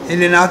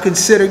 and then I'll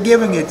consider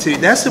giving it to you.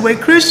 That's the way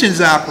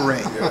Christians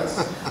operate.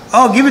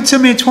 Oh, give it to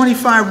me in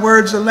 25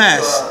 words or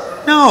less.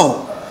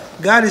 No.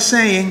 God is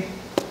saying,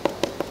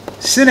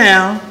 sit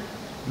down,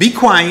 be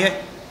quiet,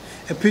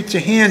 and put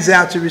your hands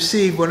out to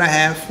receive what I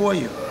have for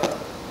you.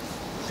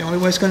 It's the only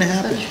way it's going to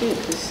happen. So true,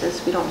 because it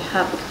says we don't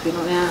have because we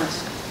don't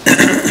ask.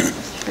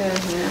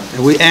 True, yeah.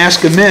 And we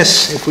ask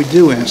amiss if we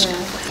do ask.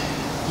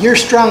 Yeah. Your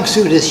strong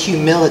suit is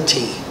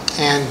humility,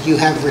 and you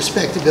have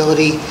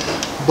respectability,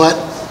 but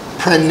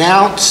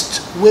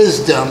pronounced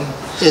wisdom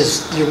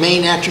is your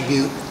main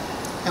attribute.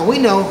 And we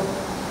know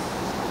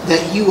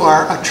that you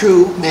are a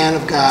true man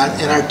of God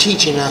and are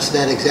teaching us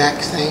that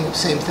exact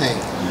same thing.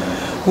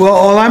 Well,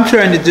 all I'm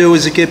trying to do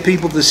is to get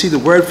people to see the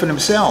word for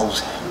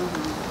themselves.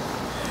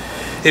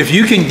 If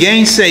you can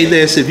gainsay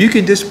this, if you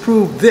can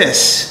disprove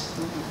this,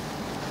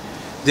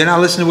 then I'll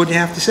listen to what you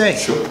have to say.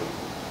 Sure.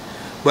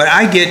 But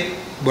I get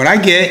what I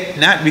get,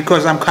 not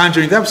because I'm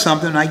conjuring up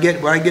something, I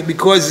get what I get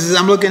because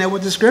I'm looking at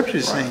what the scripture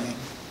is saying.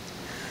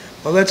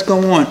 Well, let's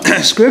go on.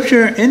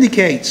 Scripture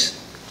indicates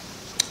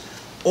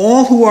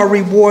all who are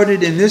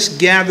rewarded in this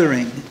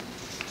gathering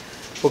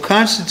will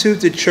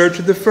constitute the church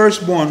of the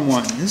firstborn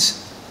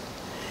ones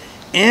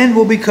and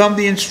will become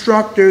the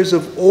instructors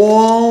of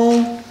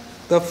all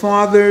the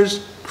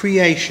Father's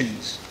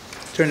creations.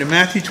 Turn to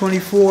Matthew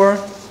 24,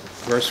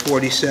 verse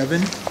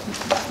 47.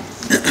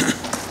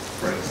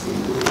 Praise the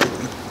Lord.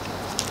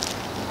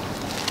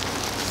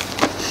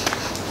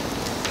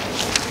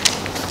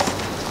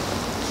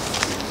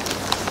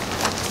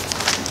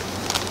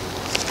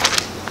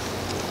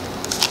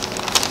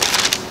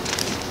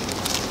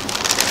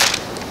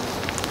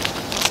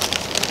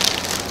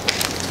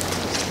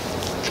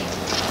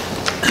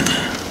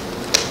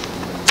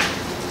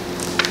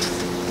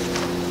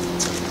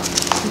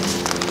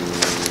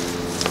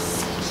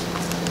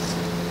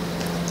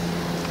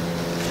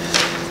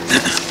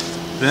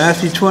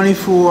 Matthew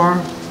 24,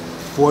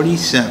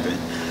 47.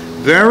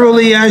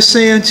 Verily I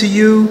say unto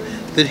you,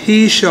 that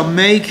he shall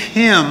make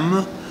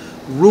him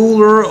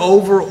ruler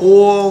over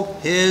all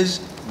his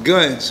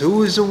goods.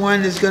 Who is the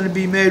one that's going to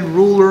be made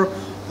ruler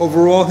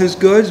over all his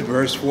goods?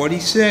 Verse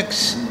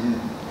 46.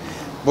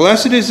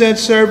 Blessed is that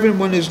servant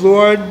when his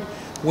Lord,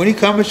 when he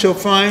cometh, shall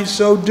find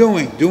so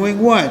doing. Doing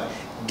what?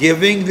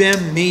 Giving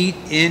them meat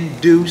in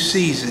due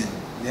season.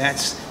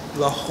 That's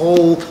the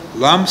whole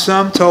lump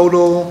sum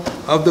total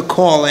of the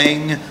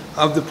calling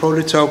of the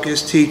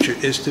Prototokos teacher,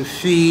 is to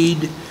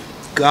feed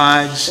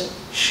God's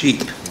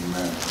sheep.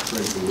 Amen.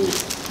 Praise the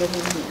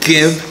Lord.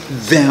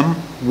 Give them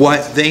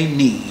what they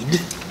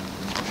need.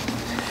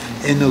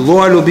 And the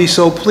Lord will be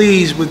so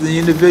pleased with the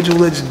individual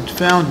that's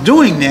found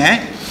doing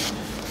that,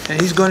 and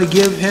he's going to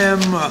give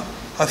him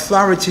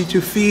authority to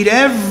feed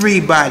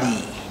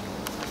everybody.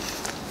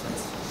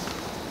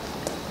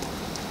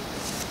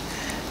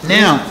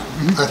 Now,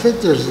 I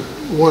think there's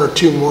one or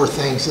two more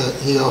things that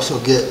he also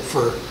get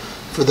for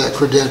that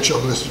credential,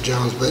 Mr.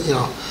 Jones, but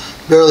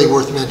barely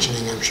worth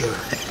mentioning, I'm sure.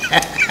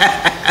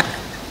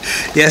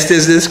 yes,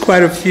 there's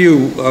quite a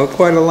few,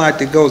 quite a lot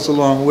that goes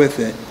along with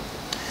it.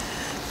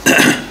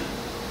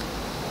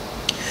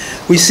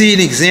 We see an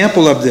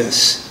example of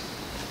this.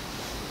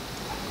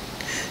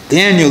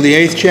 Daniel, the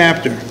 8th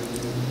chapter,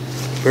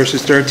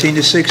 verses 13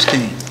 to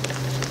 16.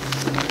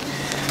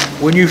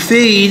 When you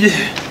feed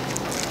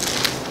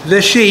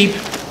the sheep,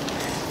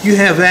 you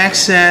have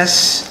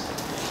access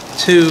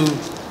to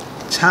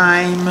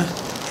time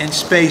and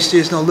space.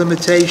 There's no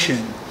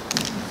limitation.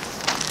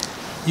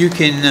 You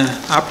can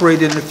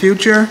operate in the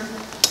future.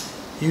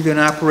 You can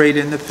operate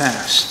in the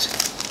past.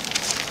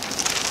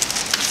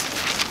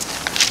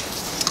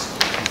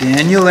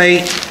 Daniel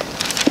 8,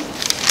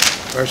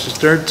 verses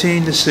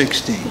 13 to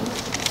 16.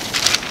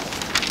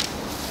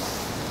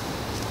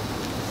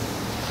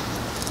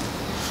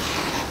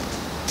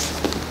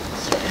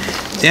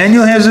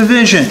 Daniel has a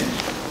vision.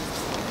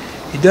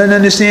 He doesn't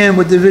understand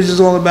what the vision is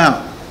all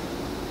about.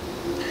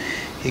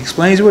 He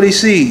explains what he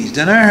sees.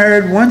 Then I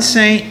heard one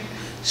saint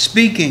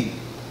speaking,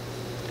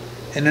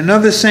 and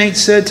another saint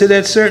said to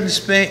that certain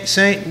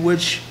saint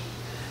which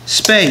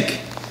spake.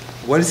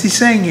 What is he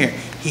saying here?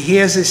 He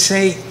hears a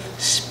saint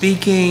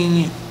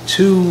speaking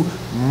to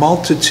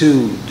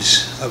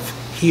multitudes of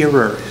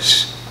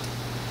hearers.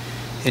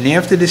 And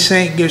after the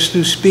saint gets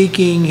through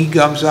speaking, he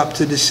comes up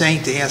to the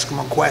saint to ask him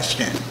a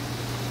question.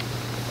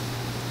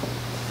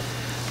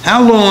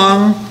 How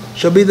long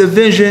shall be the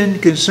vision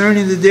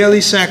concerning the daily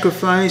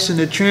sacrifice and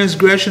the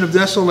transgression of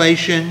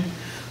desolation,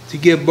 to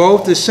give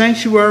both the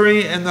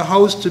sanctuary and the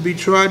host to be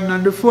trodden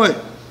underfoot?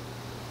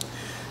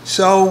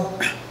 So,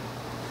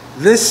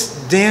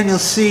 this Daniel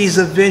sees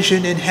a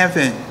vision in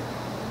heaven.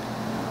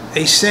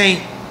 A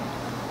saint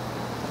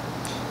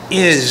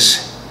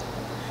is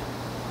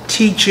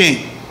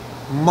teaching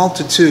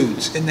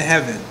multitudes in the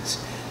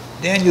heavens.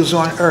 Daniel's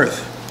on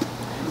earth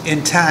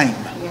in time.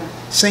 Yeah.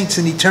 Saints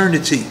in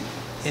eternity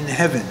in the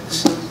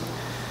heavens.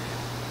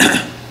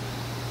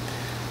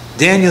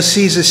 Daniel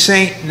sees a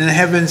saint in the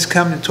heavens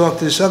come to talk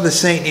to this other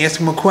saint and ask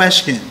him a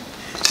question.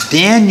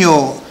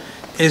 Daniel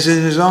is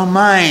in his own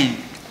mind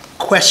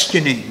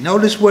questioning.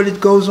 Notice what it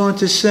goes on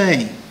to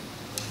say.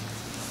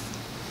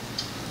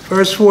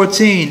 Verse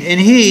 14,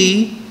 and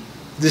he,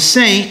 the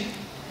saint,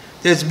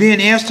 that's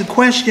being asked a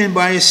question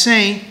by a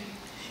saint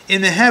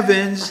in the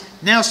heavens,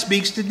 now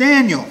speaks to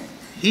Daniel.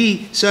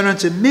 He said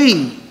unto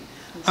me,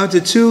 unto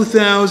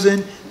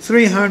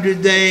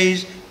 2,300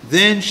 days,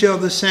 then shall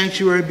the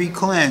sanctuary be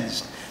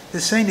cleansed.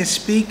 The saint is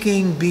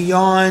speaking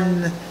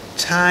beyond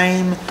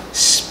time,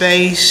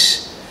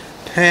 space,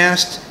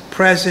 past,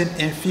 present,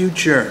 and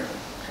future.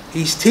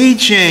 He's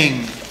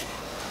teaching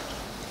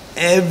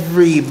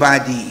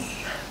everybody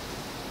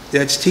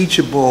that's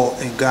teachable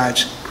in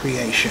God's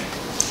creation.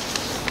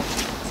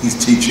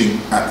 He's teaching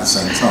at the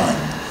same time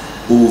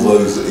all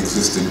those that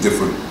exist in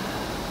different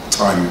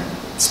time,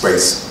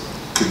 space,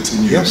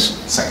 continuous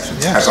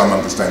sections, as I'm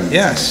understanding.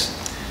 Yes.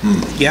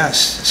 Yes,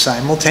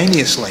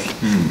 simultaneously.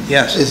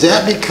 Yes. Is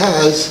that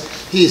because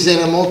he's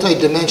in a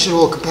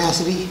multi-dimensional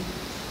capacity?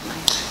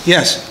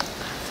 Yes.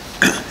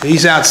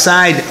 He's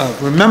outside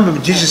of, remember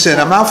Jesus said,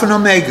 I'm Alpha and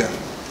Omega.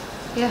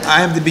 Yeah.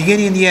 I am the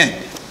beginning and the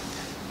end.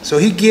 So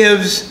he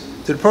gives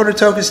to the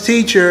Prototokos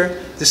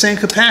teacher the same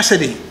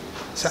capacity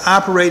to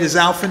operate as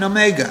Alpha and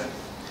Omega.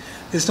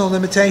 There's no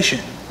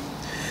limitation.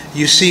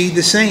 You see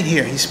the saint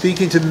here. He's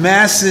speaking to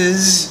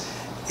masses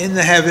in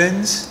the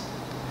heavens.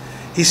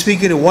 He's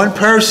speaking to one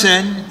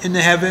person in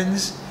the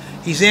heavens.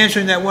 He's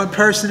answering that one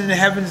person in the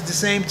heavens at the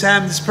same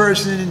time this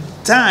person in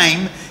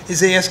time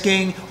is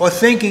asking or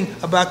thinking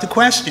about the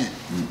question.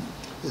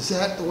 Is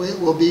that the way it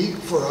will be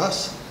for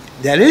us?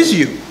 That is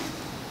you.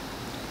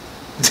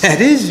 That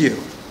is you.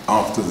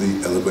 After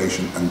the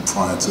elevation and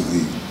prior to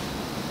the...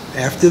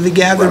 After the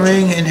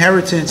gathering,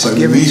 inheritance So is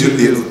given to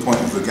immediately at you. the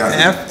point of the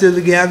gathering. After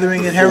the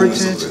gathering, the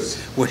fullness of inheritance,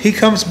 this. when he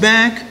comes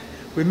back,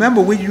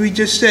 remember we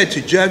just said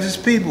to judge his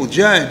people,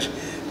 judge,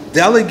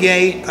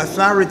 delegate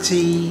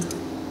authority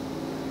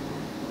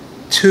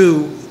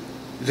to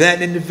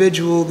that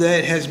individual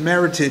that has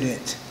merited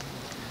it.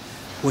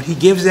 When he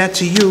gives that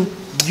to you,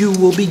 you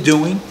will be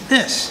doing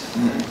this.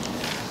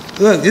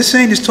 Look, this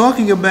saint is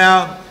talking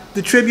about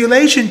the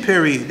tribulation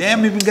period. They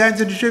haven't even gotten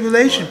to the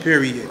tribulation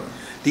period.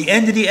 The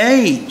end of the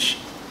age.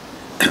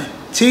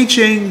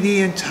 Teaching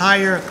the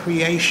entire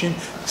creation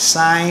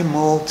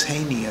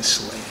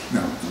simultaneously.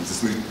 Now,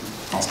 just really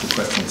ask a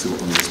question too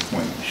on this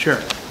point. Sure.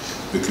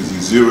 Because you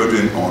zeroed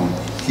in on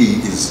he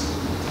is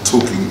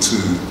talking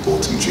to or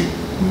teaching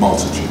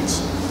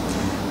multitudes.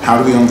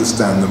 How do we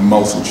understand the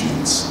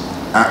multitudes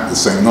at the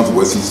same? In other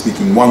words, he's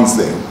speaking one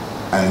thing,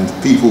 and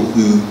people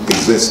who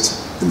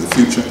exist in the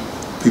future,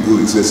 people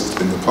who exist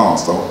in the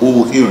past, are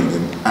all hearing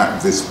him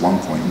at this one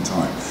point in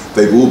time.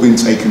 They've all been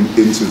taken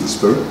into the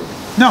Spirit?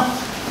 No.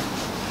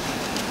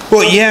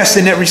 Well, yes,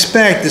 in that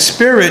respect, the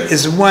Spirit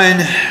is one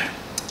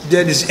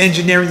that is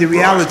engineering the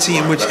reality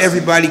in which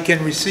everybody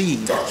can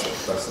receive. Gotcha.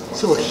 That's the point.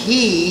 So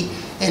he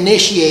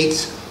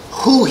initiates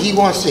who he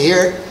wants to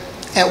hear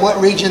it, at what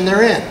region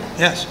they're in.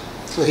 Yes.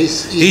 So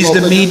he's He's the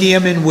both-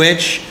 medium in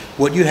which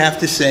what you have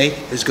to say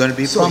is going to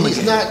be So he's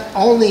promulgated. not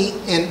only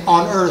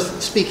on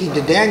earth speaking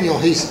to Daniel,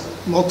 he's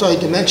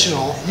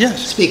multidimensional,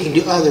 Yes. speaking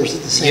to others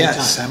at the same Yes,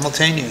 time.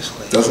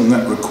 simultaneously. Doesn't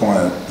that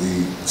require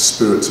the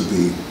Spirit to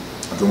be,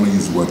 I don't want to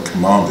use the word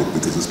commanded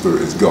because the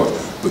Spirit is God,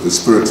 but the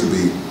Spirit to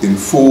be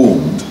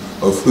informed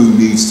of who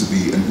needs to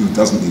be and who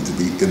doesn't need to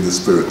be in the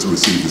Spirit to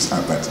receive this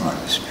at that time?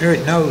 The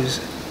Spirit knows.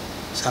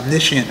 It's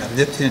omniscient,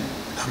 omnipotent,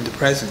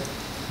 omnipresent.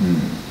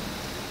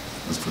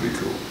 That's pretty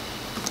cool.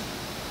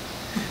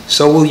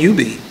 So will you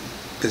be,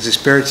 because the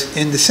Spirit's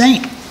in the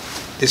saint.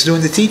 It's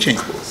doing the teaching.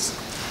 Of course.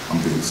 I'm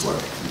being slow.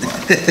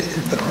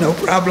 No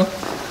problem.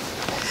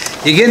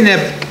 You're getting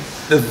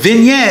the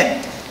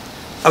vignette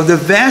of the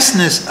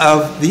vastness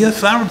of the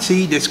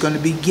authority that's going to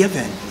be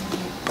given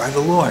by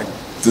the Lord.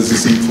 Does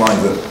this imply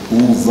that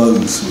all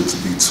those who are to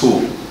be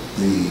taught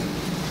the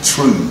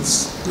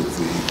truths that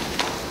the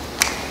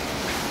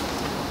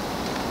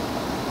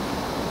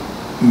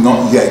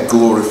not yet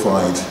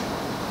glorified,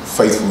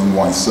 faithful and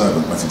wise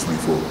servant, Matthew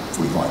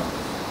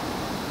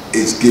 24:45,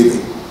 is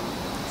giving?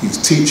 He's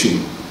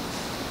teaching.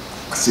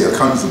 I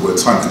can't use the word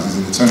time because he's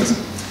in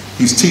eternity.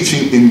 He's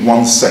teaching in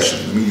one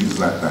session, let me use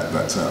that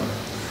term,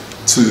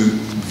 to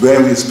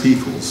various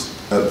peoples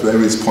at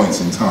various points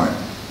in time.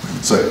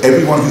 So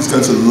everyone who's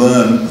going to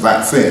learn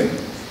that thing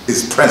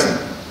is present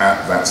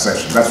at that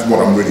session. That's what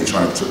I'm really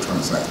trying to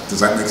say. Does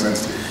that make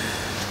sense to you?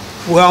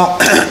 Well,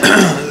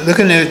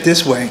 looking at it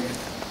this way,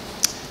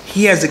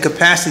 he has the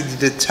capacity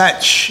to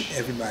touch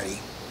everybody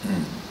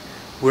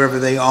wherever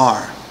they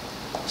are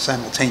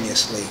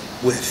simultaneously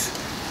with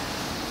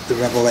the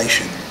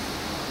revelation.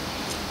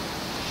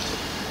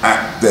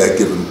 At their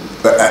given,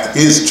 at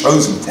his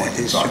chosen point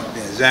in time.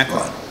 Exactly.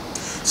 Right.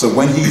 So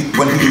when he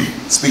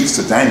speaks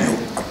to Daniel,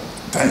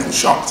 Daniel's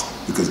shocked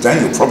because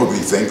Daniel probably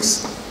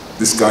thinks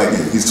this guy,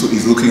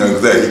 he's looking over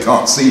there, he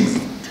can't see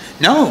me.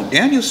 No,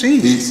 Daniel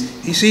sees.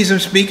 He sees him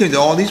speaking to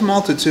all these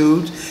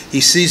multitudes.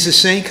 He sees the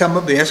saint come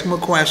up, ask him a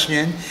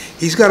question.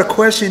 He's got a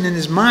question in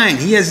his mind.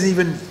 He hasn't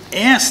even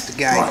asked the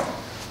guy. Right.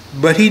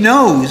 But he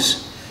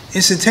knows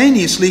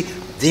instantaneously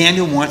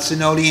Daniel wants to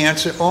know the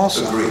answer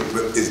also. Agreed.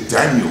 But is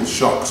Daniel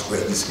shocked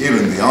that he's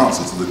hearing the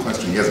answer to the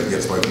question he hasn't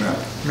yet spoken out?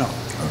 No.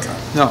 Okay.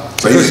 No.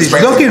 So Because he's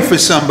expecting- looking for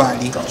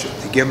somebody Gotcha.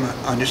 to give him an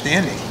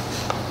understanding.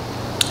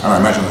 And I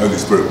imagine the Holy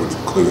Spirit would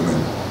clue him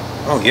in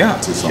Oh, yeah.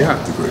 to some Yeah.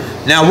 degree.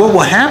 Now, what will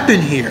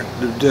happen here,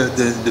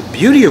 the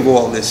beauty of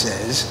all this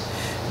is,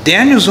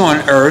 Daniel's on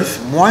earth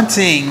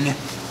wanting,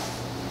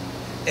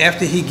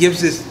 after he's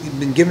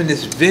been given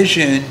this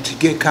vision to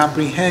get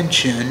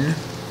comprehension,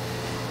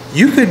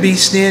 you could be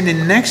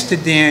standing next to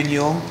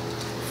Daniel,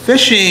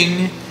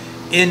 fishing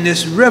in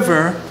this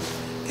river,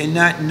 and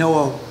not know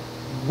a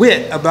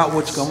whit about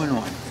what's going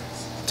on.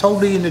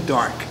 Totally in the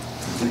dark.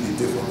 Completely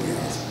different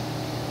reality.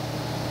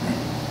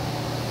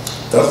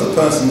 Does the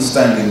person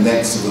standing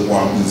next to the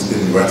one who's in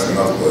the reality, in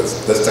other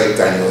words, let's take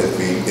Daniel as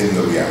being in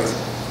the reality.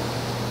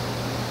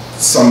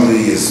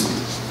 Somebody is,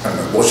 I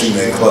don't know, washing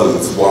their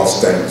clothes whilst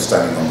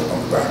standing on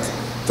the back.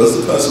 Does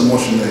the person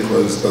washing their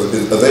clothes,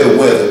 are they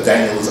aware that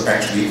Daniel is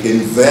actually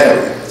in their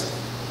reality?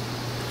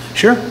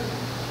 Sure.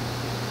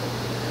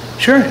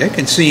 Sure, they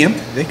can see him.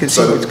 They can see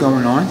So, what's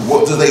going on.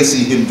 What do they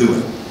see him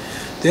doing?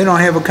 They don't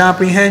have a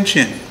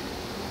comprehension.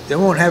 They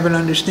won't have an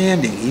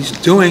understanding. He's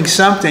doing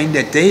something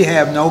that they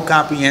have no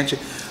comprehension.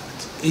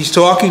 He's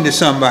talking to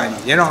somebody.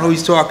 They don't know who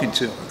he's talking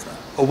to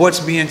or what's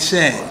being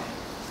said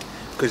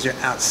because they're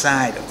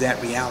outside of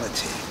that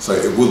reality. So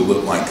it would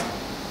look like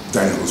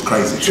Daniel was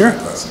crazy to Sure.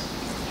 that person.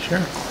 Sure.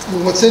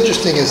 Well, what's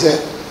interesting is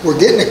that we're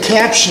getting a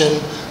caption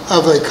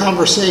of a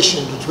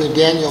conversation between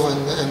Daniel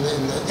and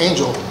the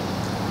angel.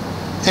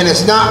 And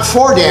it's not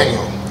for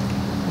Daniel,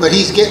 but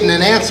he's getting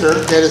an answer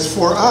that is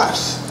for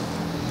us.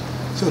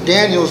 So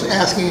Daniel's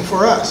asking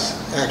for us,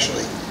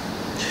 actually.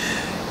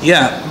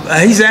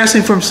 Yeah, he's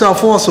asking for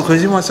himself also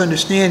because he wants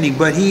understanding,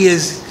 but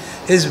his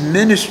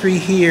ministry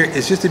here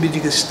is just to be the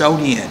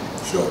custodian.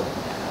 Sure.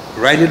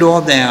 Write it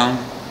all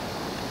down.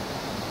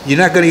 You're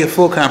not going to get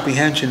full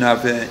comprehension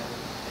of it.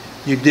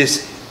 You're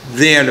just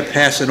there to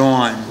pass it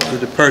on to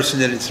the person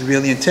that it's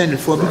really intended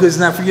for, because it's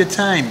not for your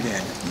time,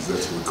 Daniel.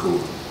 That's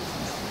recorded.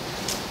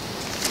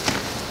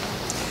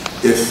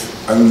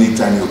 If only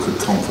Daniel could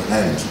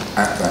comprehend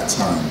at that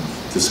time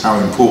just how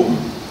important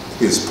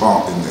his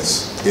part in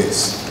this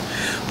is.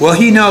 Well,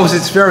 he knows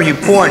it's very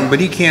important, but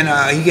he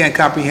can't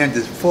comprehend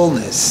the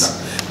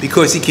fullness,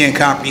 because he can't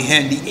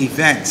comprehend the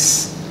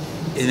events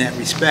in that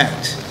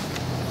respect.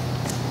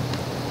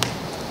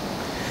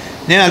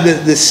 Now,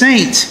 the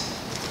saint,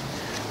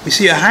 we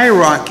see a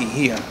hierarchy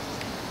here.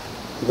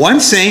 One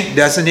saint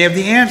doesn't have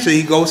the answer.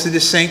 He goes to the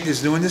saint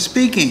that's doing the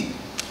speaking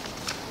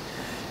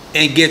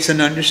and gets an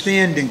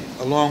understanding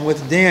along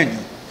with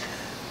Daniel.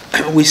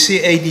 We see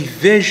a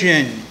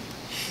division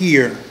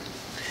here.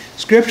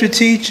 Scripture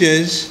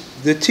teaches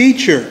the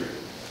teacher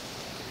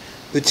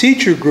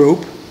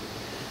group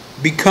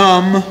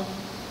become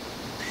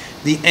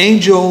the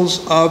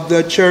angels of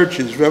the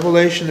churches.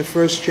 Revelation, the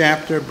 1st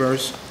chapter,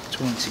 verse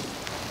 20.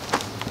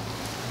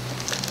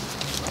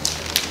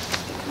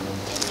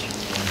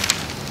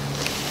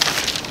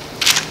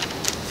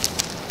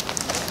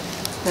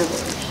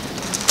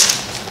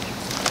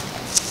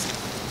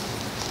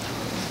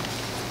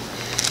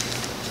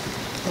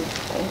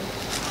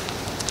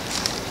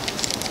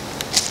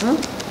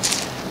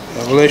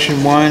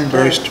 Revelation 1,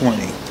 verse 20.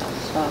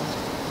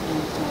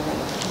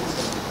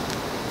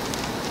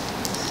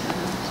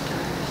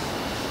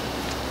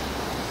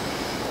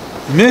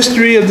 The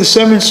mystery of the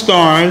 7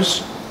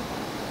 stars,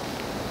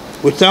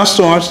 which thou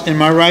sawest in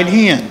my right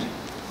hand.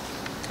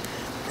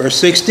 Verse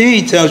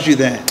 16 tells you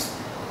that.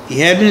 He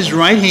had in his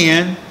right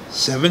hand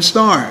 7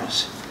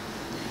 stars.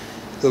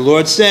 The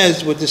Lord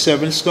says what the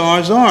 7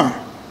 stars are.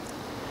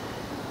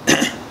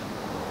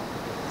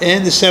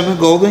 And the 7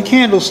 golden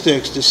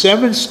candlesticks. The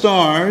 7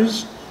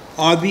 stars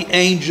are the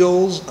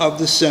angels of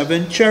the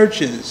 7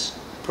 churches,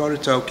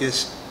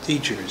 Prototokos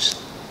teachers.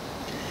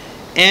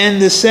 And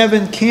the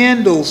 7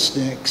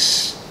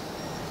 candlesticks,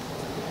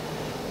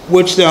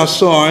 which thou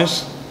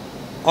sawest,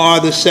 are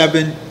the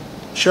 7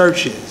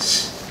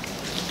 churches,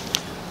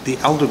 the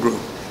elder group.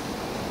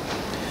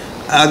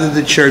 Out of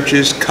the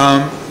churches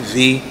come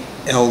the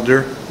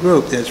elder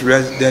group.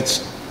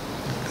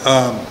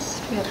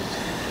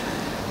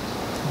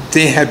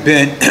 They have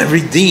been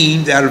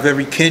redeemed out of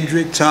every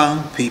kindred,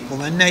 tongue,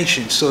 people, and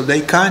nation. So they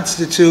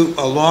constitute,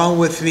 along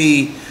with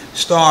the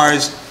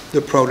stars, the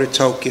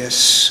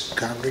Prototokos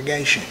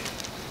congregation.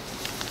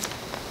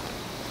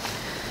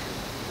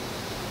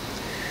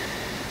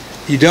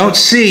 You don't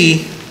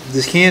see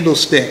the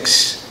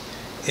candlesticks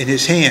in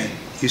his hand.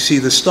 You see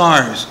the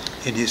stars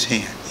in his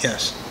hand.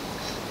 Yes.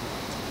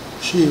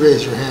 She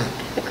raised her hand.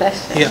 The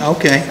question. Yeah,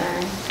 okay.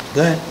 Sorry.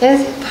 Go ahead.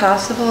 Is it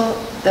possible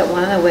that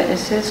one of the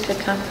witnesses could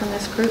come from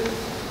this group?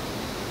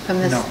 From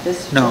this, No.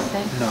 this No.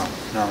 thing? No.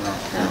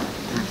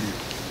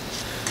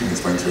 Can you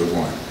explain to us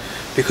why?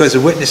 Because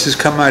the witnesses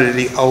come out of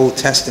the Old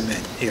Testament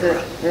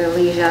era. The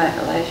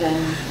Elijah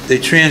and... They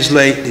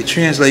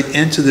translate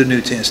into the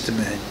New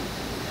Testament.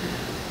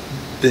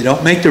 They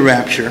don't make the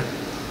rapture.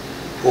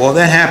 All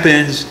that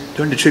happens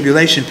during the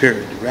tribulation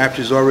period. The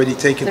rapture's already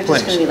taken They're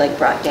place. just going to be like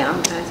brought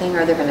down kind of thing,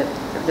 or are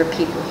there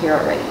people here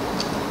already?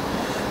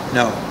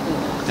 No.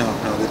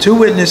 The 2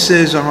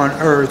 witnesses are on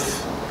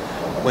earth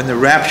when the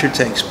rapture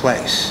takes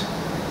place.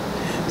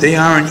 They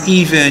aren't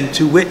even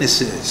 2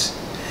 witnesses.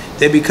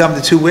 They become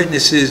the 2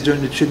 witnesses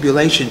during the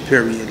tribulation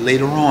period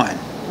later on,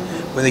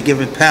 when they're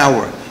given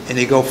power and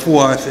they go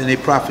forth and they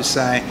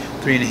prophesy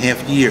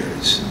 3.5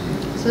 years.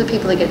 So the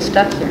people that get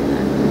stuck here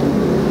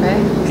then,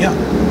 right? Yeah.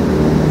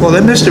 Well,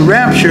 they missed the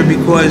rapture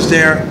because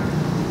they're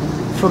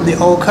from the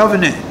Old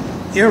Covenant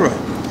era.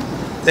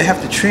 They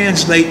have to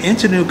translate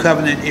into New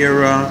Covenant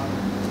era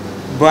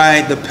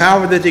by the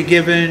power that they're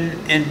given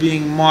and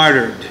being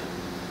martyred.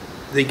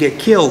 They get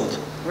killed.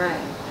 Right.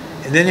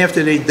 And then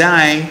after they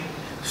die,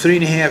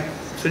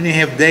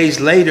 3.5 days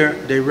later,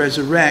 they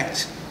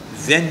resurrect.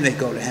 Then they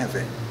go to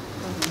heaven.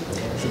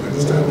 Should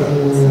understand that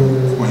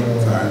from the point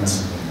that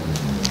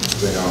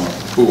they are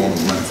born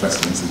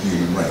manifesting into the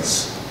human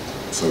race.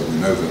 So we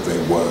know that they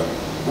were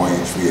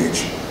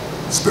YHVH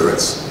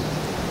spirits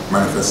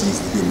manifesting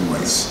into the human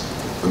race.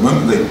 The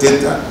moment they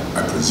did that,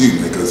 I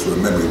presume they go through a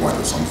memory wipe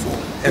of some form.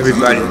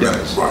 Everybody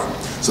does. Right.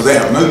 So they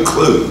have no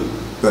clue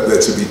that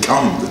they're to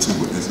become the 2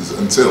 witnesses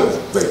until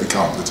they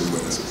become the 2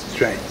 witnesses.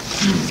 That's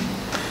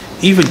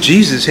right. Even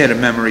Jesus had a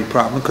memory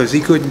problem because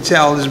he couldn't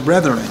tell his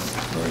brethren.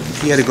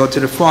 He had to go to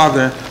the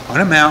Father on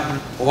a mountain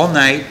all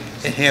night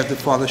and have the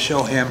Father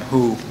show him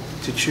who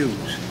to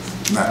choose.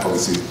 And that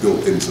obviously is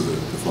built into the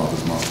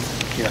Father's mind.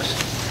 Yes.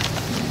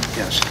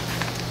 Yes.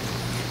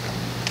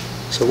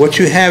 So what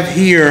you have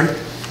here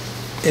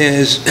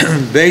is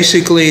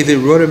basically the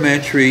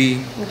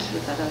rudimentary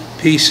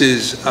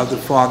pieces of the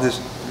Father's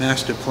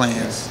master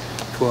plan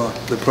for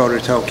the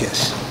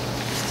Prototokos.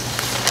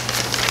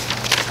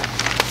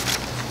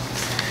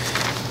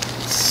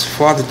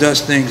 Father does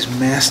things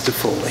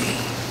masterfully,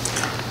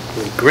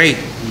 with great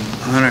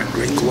honor,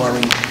 great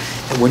glory.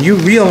 And when you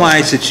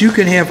realize that you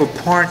can have a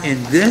part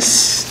in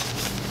this,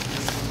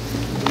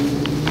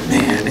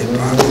 man, it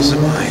boggles the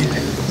mind.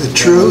 the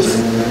truth,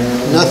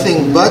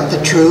 nothing but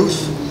the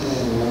truth.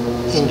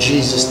 In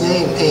Jesus'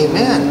 name,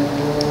 amen.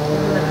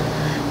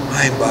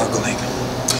 Mind-boggling.